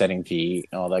down, setting feet,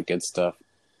 all that good stuff.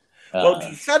 Well,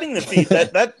 setting the feet,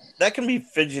 that can be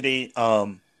fidgety.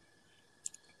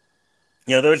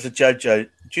 there was a judge,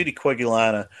 Judy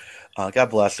Quigulana, God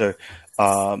bless her.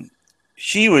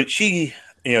 She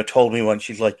told me once,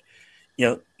 she's like,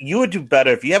 you would do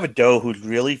better if you have a doe who's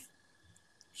really,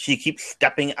 she keeps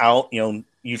stepping out.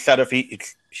 You set her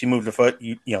feet, she moves her foot.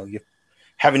 You're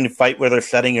having to fight with her,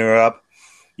 setting her up.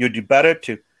 You'd do better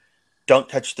to don't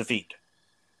touch the feet.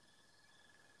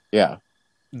 Yeah.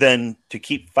 Than to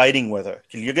keep fighting with her.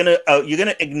 You're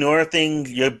gonna ignore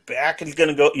things. Your back is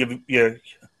gonna go. You're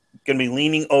gonna be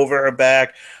leaning over her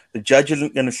back. The judge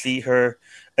isn't gonna see her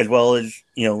as well as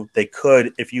they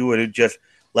could if you were to just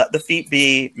let the feet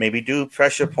be. Maybe do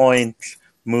pressure points,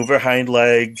 move her hind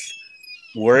legs,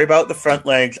 worry about the front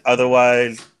legs.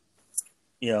 Otherwise,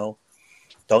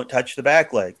 don't touch the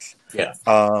back legs. Yeah.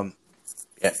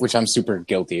 Yeah, which I'm super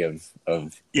guilty of.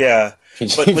 Yeah,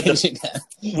 but with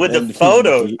the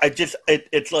photos,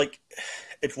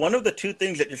 it's one of the two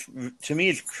things that just to me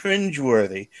is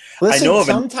cringeworthy. Listen, I know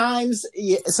sometimes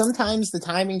the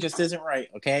timing just isn't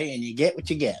right, okay, and you get what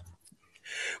you get.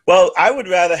 Well, I would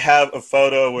rather have a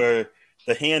photo where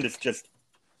the hand is just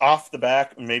off the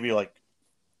back, and maybe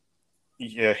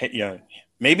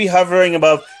maybe hovering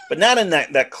above, but not in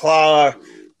that claw.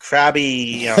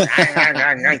 Crabby,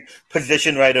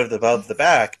 position right above the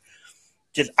back.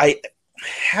 Just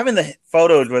having the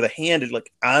photos where the hand is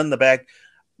on the back.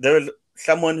 There was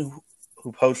someone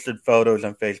who posted photos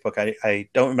on Facebook. I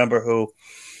don't remember who.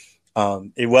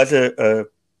 It was a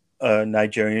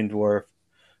Nigerian dwarf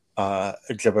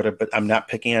exhibitor, but I'm not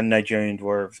picking on Nigerian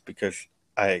dwarves because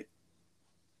But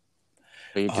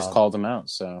you just called them out,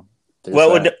 so.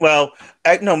 No.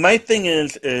 My thing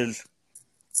is.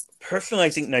 Personally, I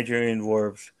think Nigerian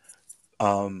dwarves,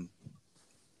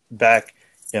 back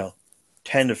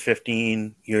 10 to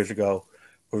 15 years ago,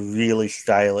 were really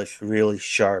stylish, really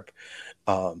sharp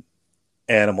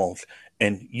animals,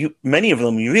 and many of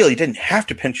them you really didn't have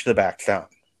to pinch the backs down.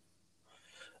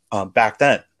 Back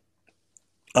then,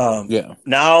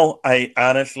 Now,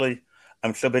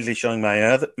 I'm so busy showing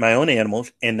my own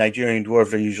animals, and Nigerian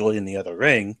dwarves are usually in the other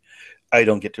ring. I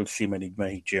don't get to see many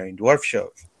Nigerian dwarf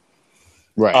shows.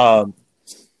 Right.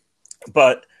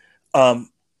 But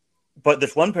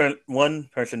this one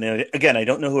person, again, I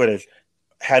don't know who it is,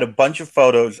 had a bunch of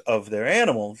photos of their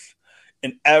animals.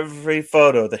 In every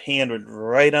photo, the hand was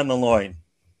right on the loin.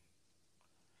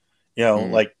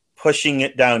 Like pushing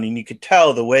it down, and you could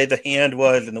tell the way the hand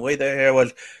was and the way their hair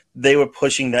was, they were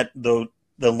pushing the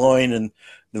loin and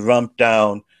the rump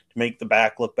down to make the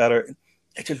back look better.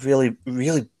 It just really,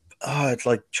 really, it's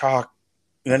like chalk.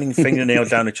 Running fingernails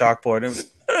down a chalkboard.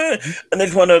 And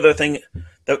there's one other thing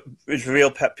that is a real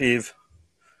pet peeve.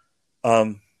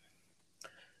 There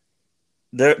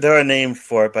are names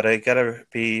for it, but I gotta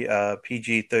be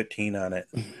PG-13 on it.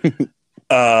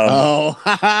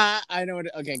 I know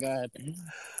what. Okay, go ahead.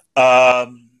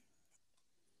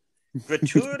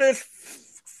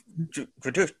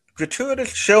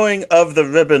 Gratuitous showing of the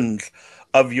ribbons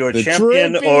of your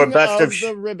champion or best of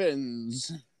the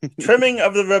ribbons. Trimming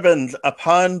of the ribbons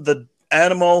upon the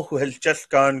animal who has just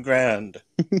gone grand.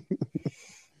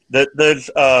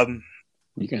 There's You're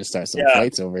gonna start some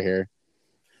fights over here.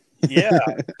 Yeah.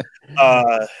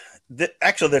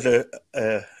 Actually, there's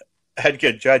a head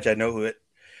good judge I know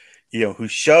who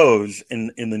shows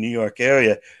in the New York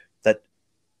area that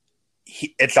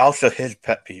it's also his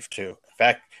pet peeve too. In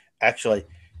fact, actually,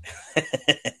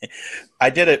 I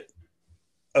did it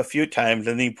a few times,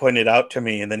 and he pointed out to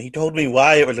me, and then he told me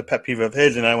why it was a pet peeve of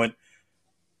his, and I went,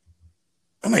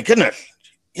 "Oh my goodness,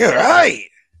 you're right."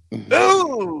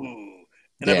 Ooh,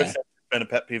 and ever since it's been a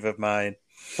pet peeve of mine.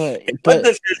 But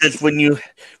this is when you've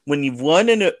won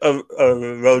in a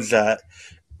rosette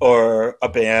or a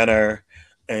banner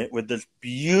with this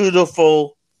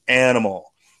beautiful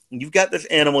animal, and you've got this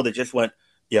animal that just went,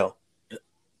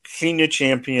 senior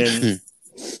champion.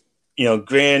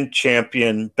 Grand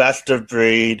champion, best of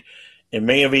breed, and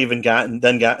may have even gotten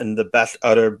the best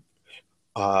udder,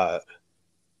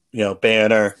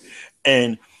 banner,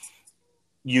 and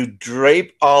you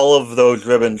drape all of those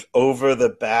ribbons over the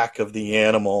back of the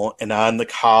animal and on the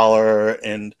collar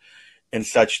and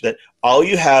such that all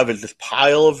you have is this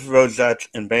pile of rosettes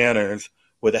and banners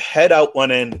with a head out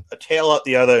one end, a tail out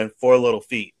the other, and 4 little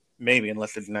feet. Maybe,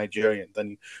 unless it's Nigerian,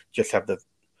 then you just have the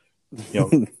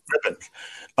ribbons.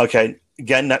 Okay,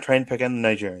 again, not trying to pick on the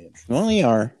Nigerians. Well, you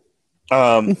are.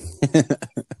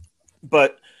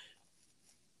 But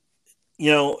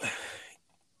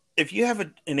if you have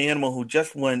an animal who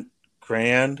just went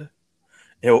grand,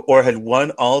 or had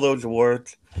won all those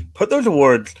awards, put those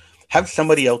awards. Have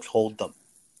somebody else hold them,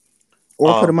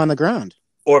 or put them on the ground.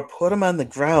 Or put them on the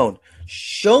ground.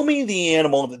 Show me the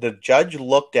animal that the judge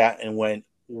looked at and went,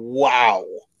 wow,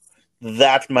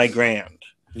 that's my grand.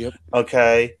 Yep.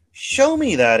 Okay, show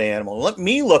me that animal. Let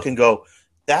me look and go,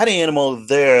 that animal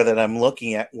there that I'm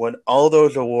looking at won all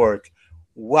those awards.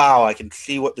 Wow, I can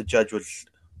see what the judge was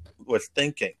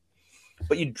thinking.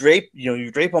 But you drape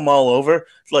them all over.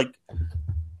 It's like,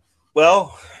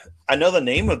 well, I know the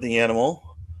name of the animal.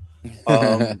 Let me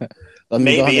go on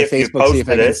Maybe their if you Facebook, see if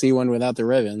I posted can it. see one without the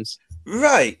ribbons.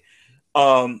 Right.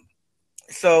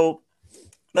 So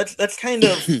that's kind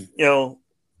of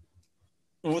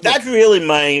that's really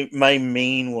my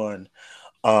main one.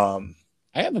 I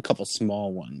have a couple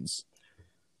small ones.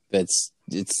 It's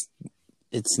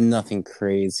nothing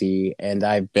crazy, and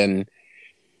I've been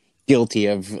guilty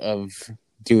of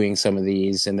doing some of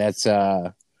these, and that's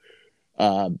show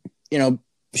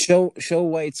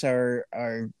whites are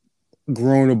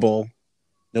groanable.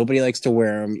 Nobody likes to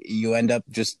wear them. You end up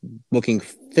just looking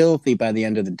filthy by the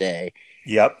end of the day.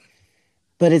 Yep.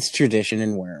 But it's tradition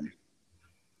and wear them,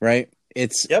 right?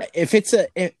 It's if it's a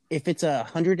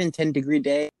 110-degree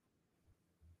day,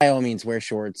 by all means wear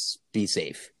shorts, be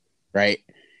safe, right?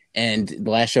 And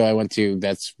the last show I went to,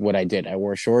 that's what I did. I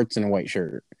wore shorts and a white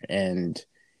shirt, and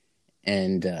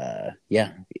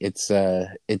yeah,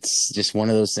 it's just one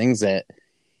of those things that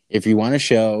if you want to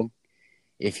show,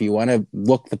 if you want to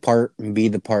look the part and be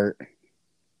the part,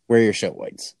 wear your show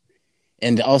whites.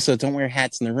 And also, don't wear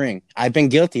hats in the ring. I've been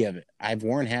guilty of it. I've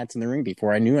worn hats in the ring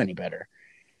before I knew any better.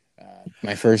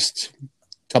 My first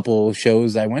couple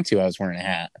shows I went to, I was wearing a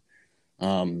hat.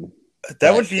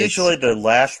 That was usually the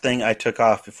last thing I took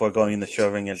off before going in the show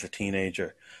ring as a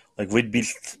teenager. Like, we'd be,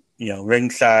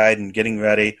 ringside and getting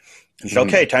ready. And it's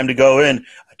okay, time to go in.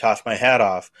 I tossed my hat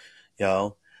off,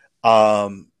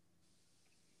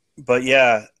 But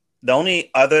yeah, the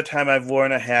only other time I've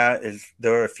worn a hat is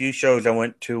there were a few shows I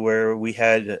went to where we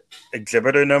had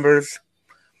exhibitor numbers,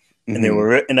 and they were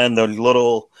written on those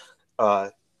little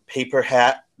paper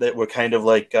hat that were kind of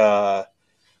like the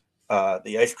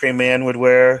ice cream man would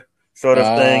wear, sort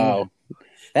of thing.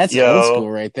 That's old school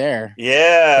right there.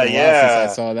 Yeah,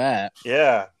 since I saw that.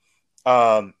 Yeah.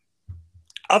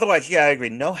 Otherwise, yeah, I agree.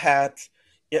 No hats.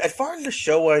 Yeah, as far as the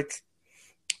show whites,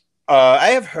 I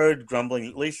have heard grumbling,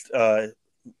 at least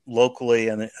locally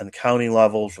and the county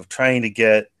levels, of trying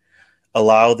to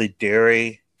allow the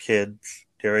dairy kids,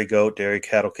 dairy goat, dairy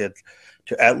cattle kids,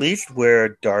 to at least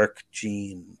wear dark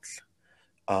jeans.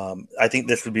 I think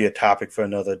this would be a topic for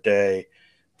another day,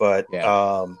 but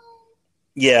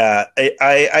yeah,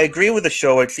 I agree with the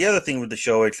show whites. The other thing with the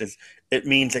show whites is it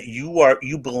means that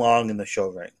you belong in the show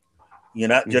ring. You're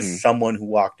not just someone who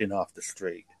walked in off the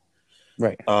street.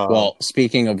 Right. Well,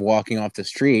 speaking of walking off the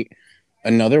street,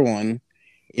 another one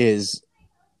is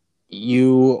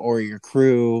you or your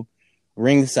crew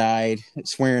ringside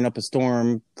swearing up a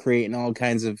storm, creating all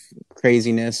kinds of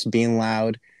craziness, being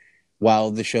loud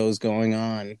while the show's going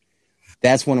on.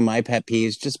 That's one of my pet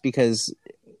peeves, just because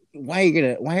why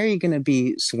are you gonna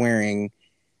be swearing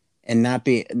and not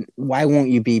be, why won't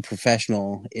you be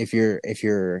professional if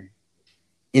you're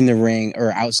in the ring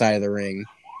or outside of the ring?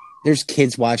 There's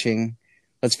kids watching.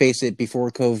 Let's face it, before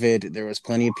COVID, there was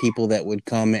plenty of people that would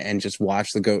come and just watch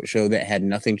the goat show that had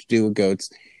nothing to do with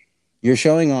goats. You're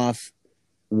showing off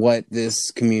what this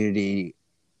community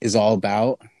is all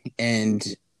about, and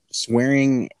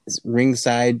swearing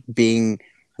ringside, being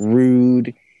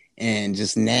rude and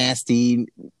just nasty,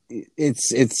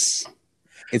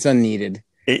 it's unneeded.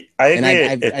 I agree.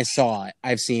 And I saw it.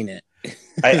 I've seen it.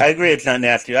 I agree it's not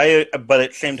nasty. But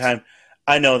at the same time,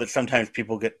 I know that sometimes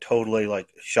people get totally like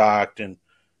shocked and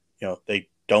they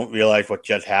don't realize what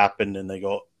just happened, and they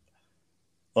go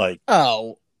like,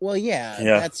 "Oh, well, yeah,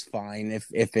 that's fine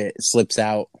if it slips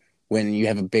out when you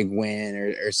have a big win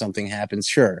or something happens,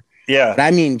 sure." Yeah. But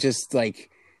I mean, just like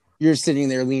you're sitting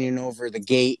there leaning over the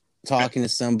gate, talking to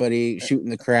somebody, shooting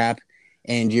the crap,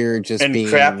 and you're just being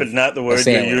crap is not the word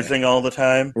you're using all the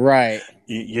time, right?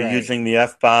 You're using the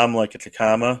F-bomb like it's a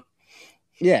comma.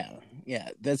 Yeah.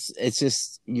 It's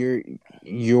just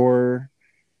you're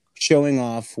showing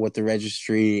off what the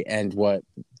registry and what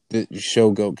the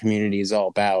show goat community is all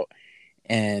about,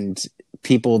 and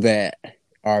people that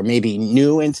are maybe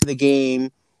new into the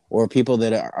game, or people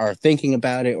that are thinking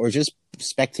about it, or just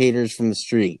spectators from the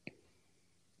street,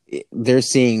 they're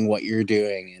seeing what you're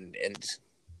doing and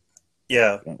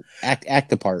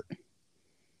act the part.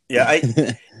 Yeah,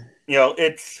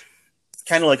 it's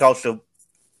kind of like also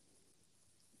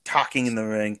talking in the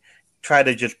ring.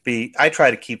 I try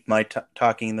to keep my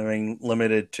talking in the ring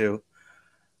limited to,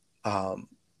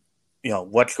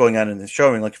 what's going on in the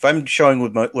show ring. Like if I'm showing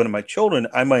with one of my children,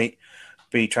 I might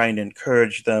be trying to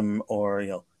encourage them, or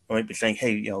I might be saying,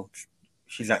 "Hey,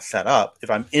 she's not set up. If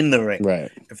I'm in the ring,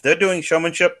 Right. if they're doing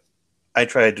showmanship,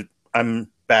 I'm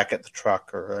back at the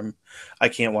truck, or I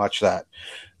can't watch that,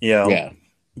 you know. Yeah.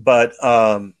 But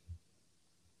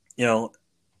you know,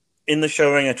 in the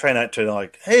show ring, I try not to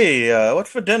like, hey, what's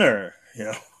for dinner? You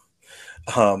know,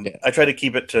 Yeah. I try to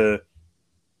keep it to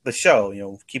the show. You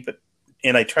know,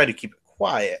 and I try to keep it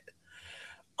quiet.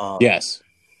 Yes.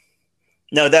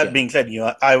 Now that being said, you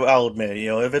know, I'll admit, you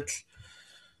know, if it's,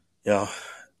 you know,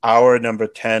 hour number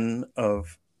 10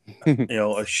 of, you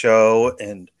know, a show,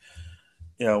 and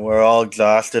you know we're all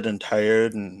exhausted and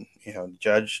tired, and you know the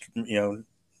judge, you know,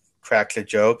 cracks a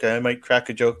joke, I might crack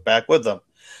a joke back with them.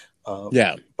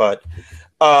 Yeah. But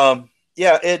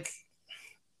yeah, It's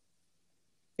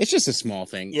just a small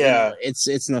thing. Yeah. You know,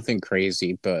 it's nothing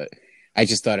crazy, but I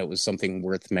just thought it was something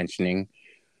worth mentioning.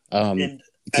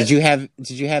 Did you have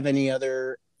any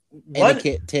other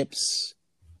etiquette tips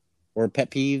or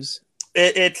pet peeves?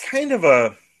 It's kind of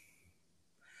I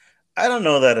don't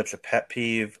know that it's a pet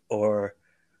peeve or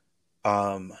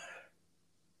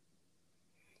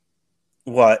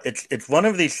what. It's one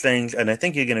of these things, and I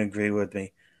think you're going to agree with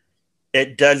me.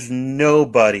 It does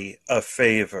nobody a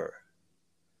favor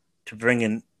to bring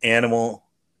an animal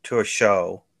to a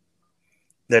show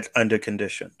that's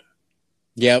underconditioned.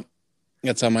 Yep,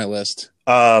 that's on my list.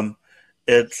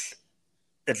 It's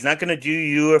not going to do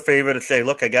you a favor to say,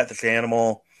 look, I got this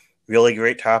animal, really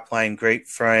great top line, great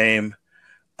frame,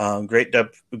 great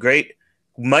depth,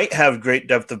 might have great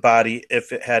depth of body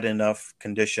if it had enough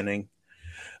conditioning.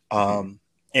 And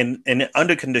an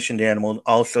underconditioned animal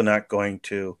also not going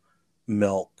to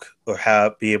milk or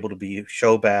be able to be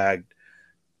show bagged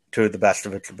to the best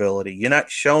of its ability. You're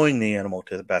not showing the animal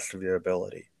to the best of your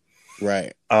ability.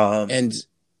 Right. And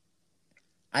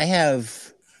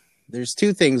there's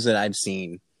two things that I've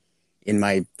seen in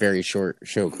my very short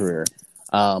show career.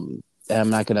 I'm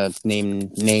not going to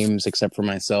name names except for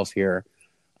myself here.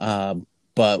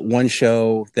 But one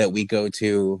show that we go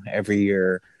to every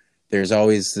year, there's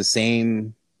always the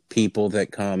same people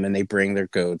that come and they bring their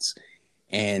goats,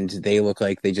 and they look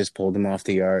like they just pulled them off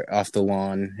the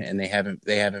lawn, and they haven't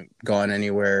gone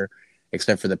anywhere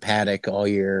except for the paddock all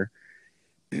year.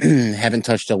 Haven't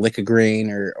touched a lick of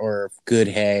grain or good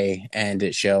hay, and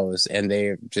it shows. And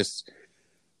they're just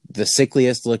the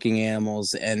sickliest looking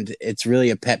animals, and it's really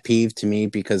a pet peeve to me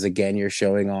because, again, you're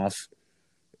showing off.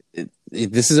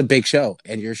 This is a big show,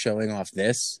 and you're showing off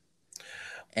this.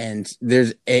 And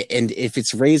if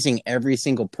it's raising every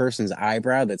single person's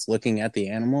eyebrow that's looking at the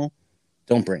animal,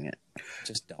 don't bring it.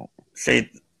 Just don't. Say,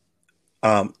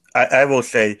 I will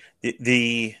say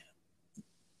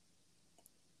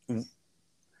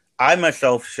I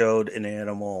myself showed an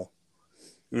animal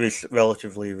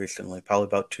relatively recently, probably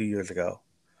about 2 years ago,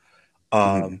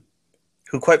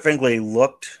 who quite frankly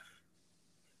looked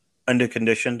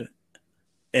underconditioned,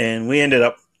 and we ended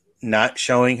up not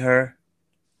showing her.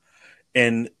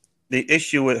 And the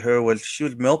issue with her was she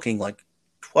was milking like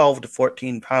 12 to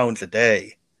 14 pounds a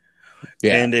day.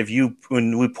 Yeah. And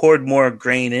when we poured more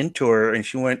grain into her and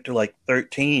she went to like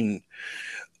 13,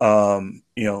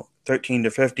 13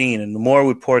 to 15, and the more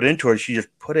we poured into her, she just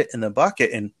put it in the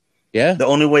bucket. And the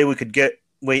only way we could get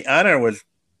weight on her was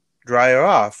dry her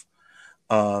off.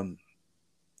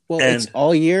 It's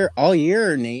all year,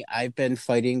 Nate. I've been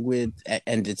fighting with,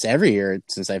 and it's every year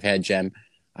since I've had Jem.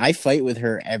 I fight with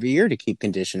her every year to keep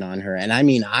condition on her. And I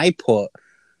mean, I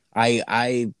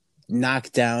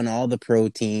knock down all the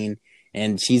protein,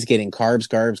 and she's getting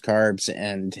carbs,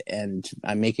 and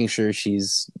I'm making sure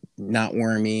she's not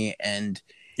wormy. And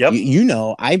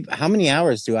how many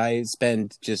hours do I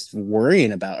spend just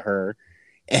worrying about her?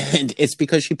 And it's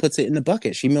because she puts it in the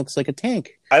bucket. She milks like a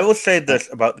tank. I will say this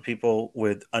about the people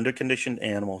with underconditioned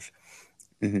animals.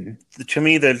 Mm-hmm. To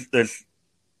me, there's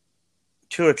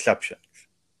two exceptions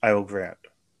I will grant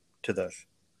to this.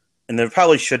 And there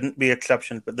probably shouldn't be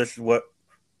exceptions, but this is what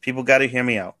people got to hear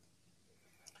me out.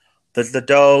 There's the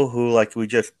doe who, like we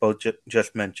just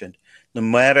mentioned, no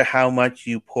matter how much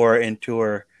you pour into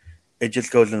her, it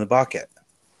just goes in the bucket.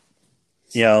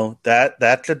 You know,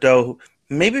 that's a doe who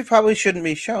maybe probably shouldn't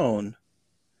be shown,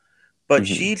 but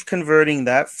she's converting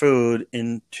that food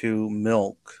into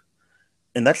milk.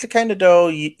 And that's the kind of doe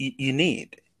you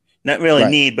need. Not really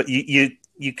need, but you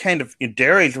kind of, your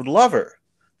dairies would love her.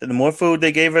 The more food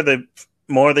they gave her, the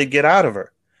more they get out of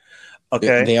her.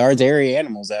 Okay. They are dairy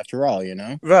animals after all, you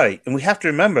know? Right. And we have to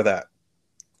remember that.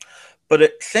 But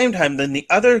at the same time, then the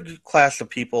other class of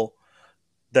people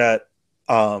that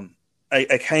I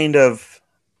kind of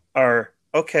are,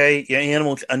 okay, your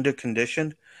animal's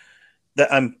underconditioned,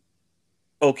 that I'm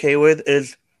okay with,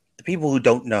 is the people who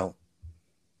don't know.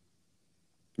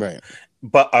 Right.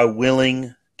 but are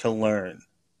willing to learn.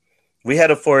 We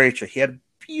had a 4-H'er. He had a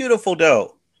beautiful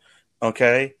doe,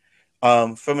 okay,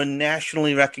 from a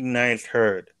nationally recognized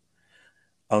herd,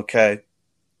 okay,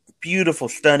 beautiful,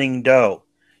 stunning doe.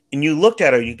 And you looked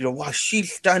at her, you go, wow,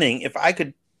 she's stunning. If I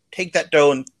could take that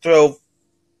doe and throw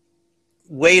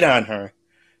weight on her,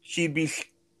 she'd be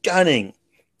stunning.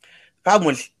 The problem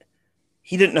was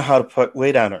he didn't know how to put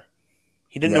weight on her.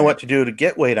 He didn't know what to do to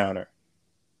get weight on her.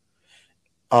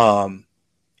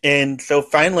 And so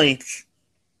finally,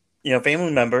 a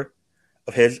family member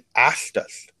of his asked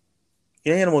us,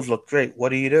 your animals look great. What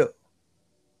do you do?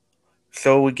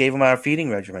 So we gave him our feeding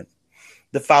regimen.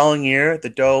 The following year, the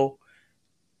doe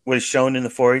was shown in the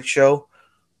 4-H show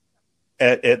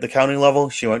at the county level.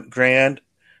 She went grand.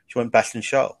 She went best in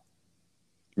show.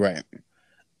 Right.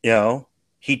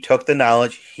 He took the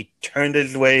knowledge. He turned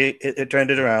it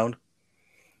turned it around.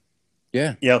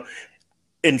 Yeah.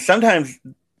 And sometimes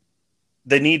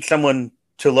they need someone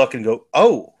to look and go,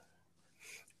 oh,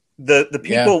 the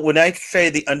people, when I say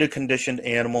the underconditioned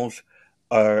animals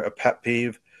are a pet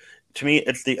peeve, to me,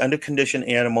 it's the underconditioned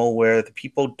animal where the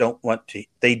people don't want to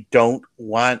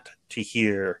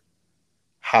hear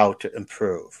how to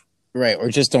improve. Right. Or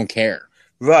just don't care.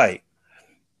 Right.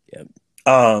 Yep.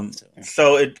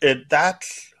 So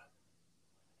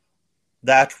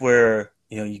that's where,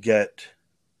 you get,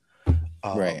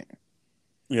 right.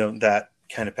 That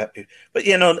kind of pet peeve. But,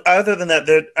 other than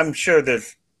that, I'm sure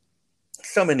there's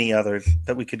so many others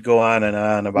that we could go on and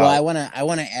on about. Well, I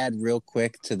want to add real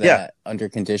quick to that under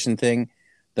condition thing.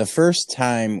 The first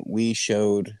time we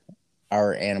showed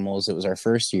our animals, it was our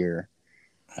first year.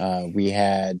 We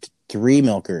had 3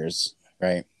 milkers,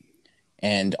 right?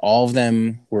 And all of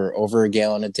them were over a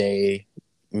gallon a day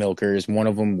milkers. One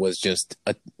of them was just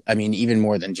even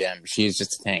more than Jem. She's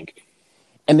just a tank.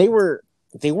 And they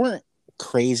weren't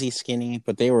crazy skinny,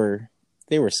 but they were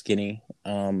skinny.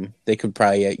 They could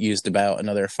probably have used about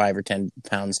another 5 or 10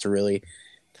 pounds to really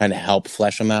kind of help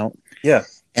flesh them out. Yeah.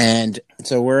 And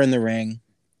so we're in the ring,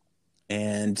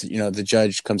 and the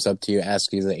judge comes up to you,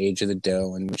 asks you the age of the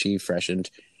doe, and she freshened.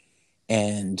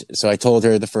 And so I told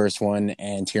her the first one,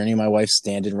 and Tierney, my wife's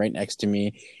standing right next to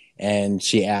me, and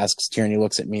she asks. Tierney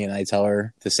looks at me, and I tell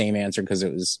her the same answer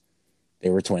because they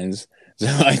were twins. So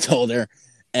I told her,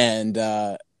 and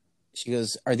she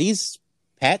goes, "Are these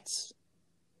pets?"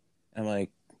 I'm like,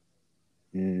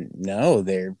 "No,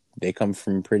 they come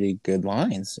from pretty good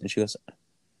lines." And she goes,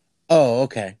 "Oh,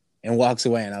 okay," and walks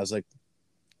away. And I was like,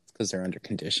 "It's because they're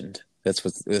underconditioned. That's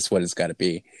what it's got to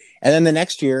be." And then the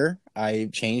next year, I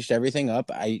changed everything up.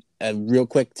 A real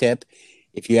quick tip: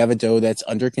 if you have a doe that's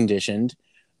underconditioned,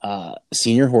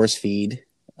 senior horse feed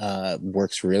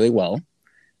works really well.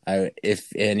 If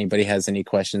anybody has any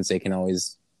questions, they can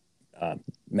always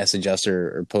message us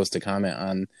or post a comment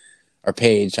on our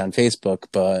page on Facebook.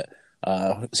 But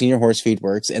senior horse feed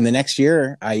works. And the next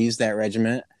year, I used that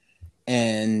regimen,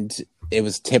 and it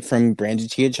was tip from Brandy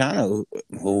Chiachano.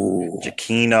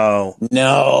 Giacchino.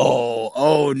 No.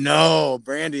 Oh, no.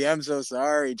 Brandy, I'm so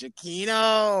sorry.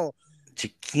 Giacchino.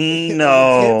 Tip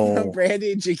from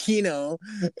Brandy Giacchino.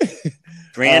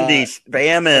 Brandy,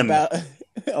 spam him.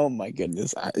 Oh, my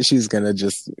goodness. She's going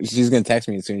to text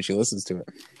me as soon as she listens to it.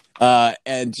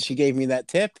 And she gave me that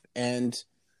tip, and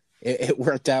it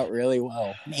worked out really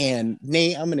well. Man,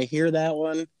 Nate, I'm going to hear that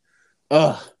one.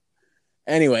 Ugh.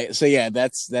 Anyway, so yeah,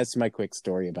 that's my quick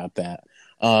story about that.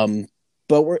 But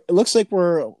it looks like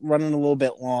we're running a little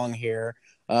bit long here.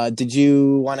 Did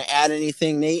you want to add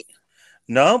anything, Nate?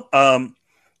 No.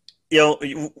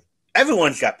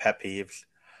 Everyone's got pet peeves.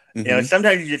 Mm-hmm.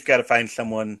 Sometimes you just got to find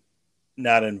someone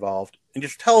not involved and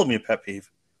just tell them your pet peeve.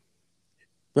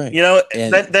 Right.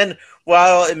 Then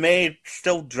while it may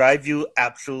still drive you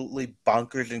absolutely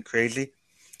bonkers and crazy,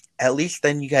 at least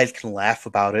then you guys can laugh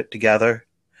about it together.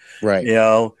 Right.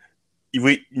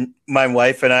 My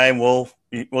wife and I will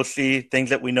see things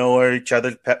that we know are each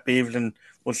other's pet peeves, and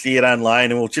we'll see it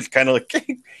online, and we'll just kind of like,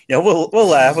 we'll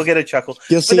laugh, we'll get a chuckle.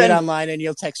 You'll see it online, and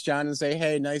you'll text John and say,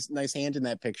 "Hey, nice hand in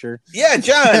that picture." Yeah,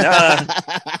 John.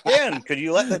 Dan, could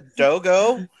you let the doe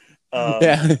go?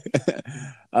 Yeah.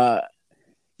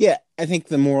 I think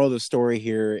the moral of the story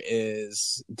here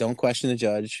is don't question the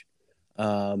judge.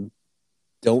 Don't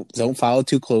follow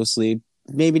too closely.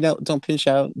 Maybe don't pinch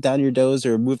down your does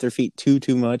or move their feet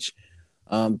too much.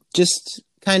 Just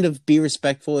kind of be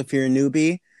respectful if you're a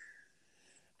newbie.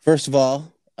 First of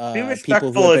all, be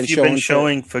respectful if you've been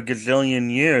showing for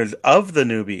gazillion years of the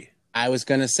newbie. I was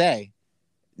gonna say,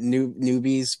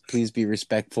 newbies, please be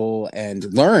respectful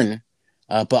and learn.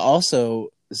 But also,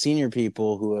 senior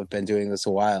people who have been doing this a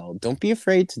while, don't be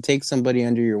afraid to take somebody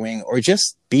under your wing or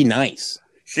just be nice.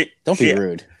 Don't be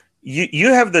rude.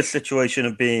 You have the situation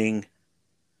of being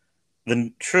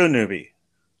the true newbie.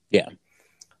 Yeah.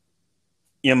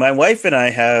 My wife and I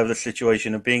have the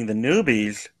situation of being the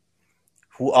newbies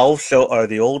who also are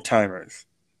the old timers.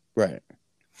 Right.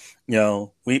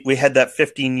 We had that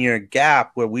 15-year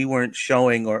gap where we weren't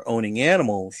showing or owning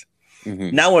animals.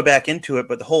 Mm-hmm. Now we're back into it,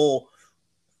 but the whole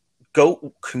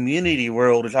goat community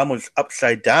world is almost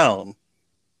upside down.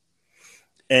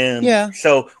 And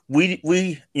so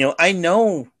we I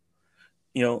know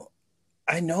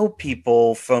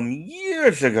people from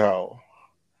years ago.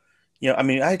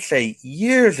 I'd say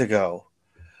years ago.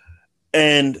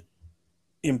 And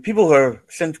people who are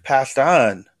since passed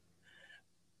on.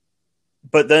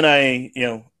 But then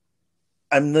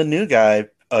I'm the new guy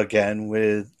again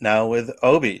with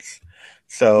Obies.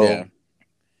 So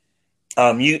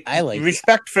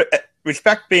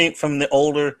respect being from the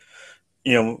older,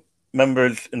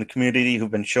 members in the community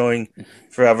who've been showing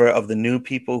forever, of the new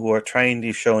people who are trying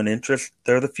to show an interest.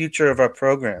 They're the future of our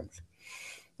programs.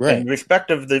 Right. And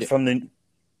respect from the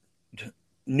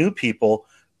new people,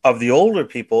 of the older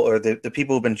people, or the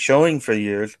people who've been showing for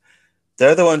years.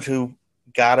 They're the ones who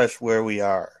got us where we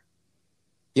are.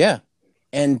 Yeah.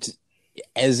 And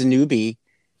as a newbie,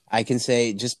 I can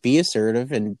say just be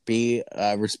assertive and be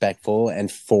respectful and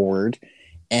forward.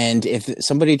 And if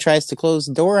somebody tries to close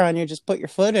the door on you, just put your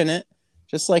foot in it,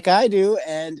 just like I do.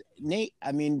 And Nate,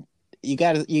 you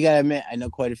gotta admit, I know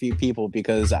quite a few people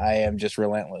because I am just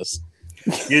relentless.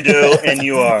 You do, and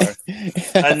you are.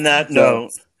 On that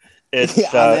note,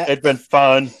 it's been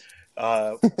fun.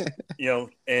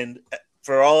 And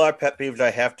for all our pet peeves,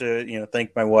 I have to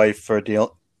thank my wife for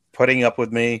putting up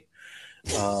with me.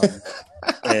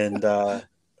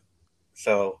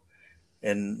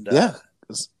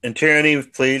 And Tyranny,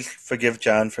 please forgive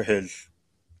John for his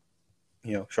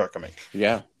shortcomings.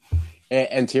 Yeah.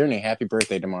 And Tyranny, happy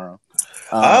birthday tomorrow.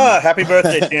 Happy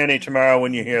birthday, Tyranny, tomorrow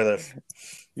when you hear this.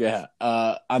 Yeah.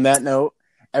 On that note,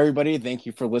 everybody, thank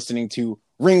you for listening to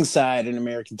Ringside, an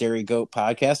American Dairy Goat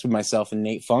podcast with myself and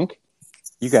Nate Funk.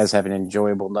 You guys have an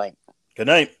enjoyable night. Good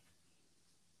night.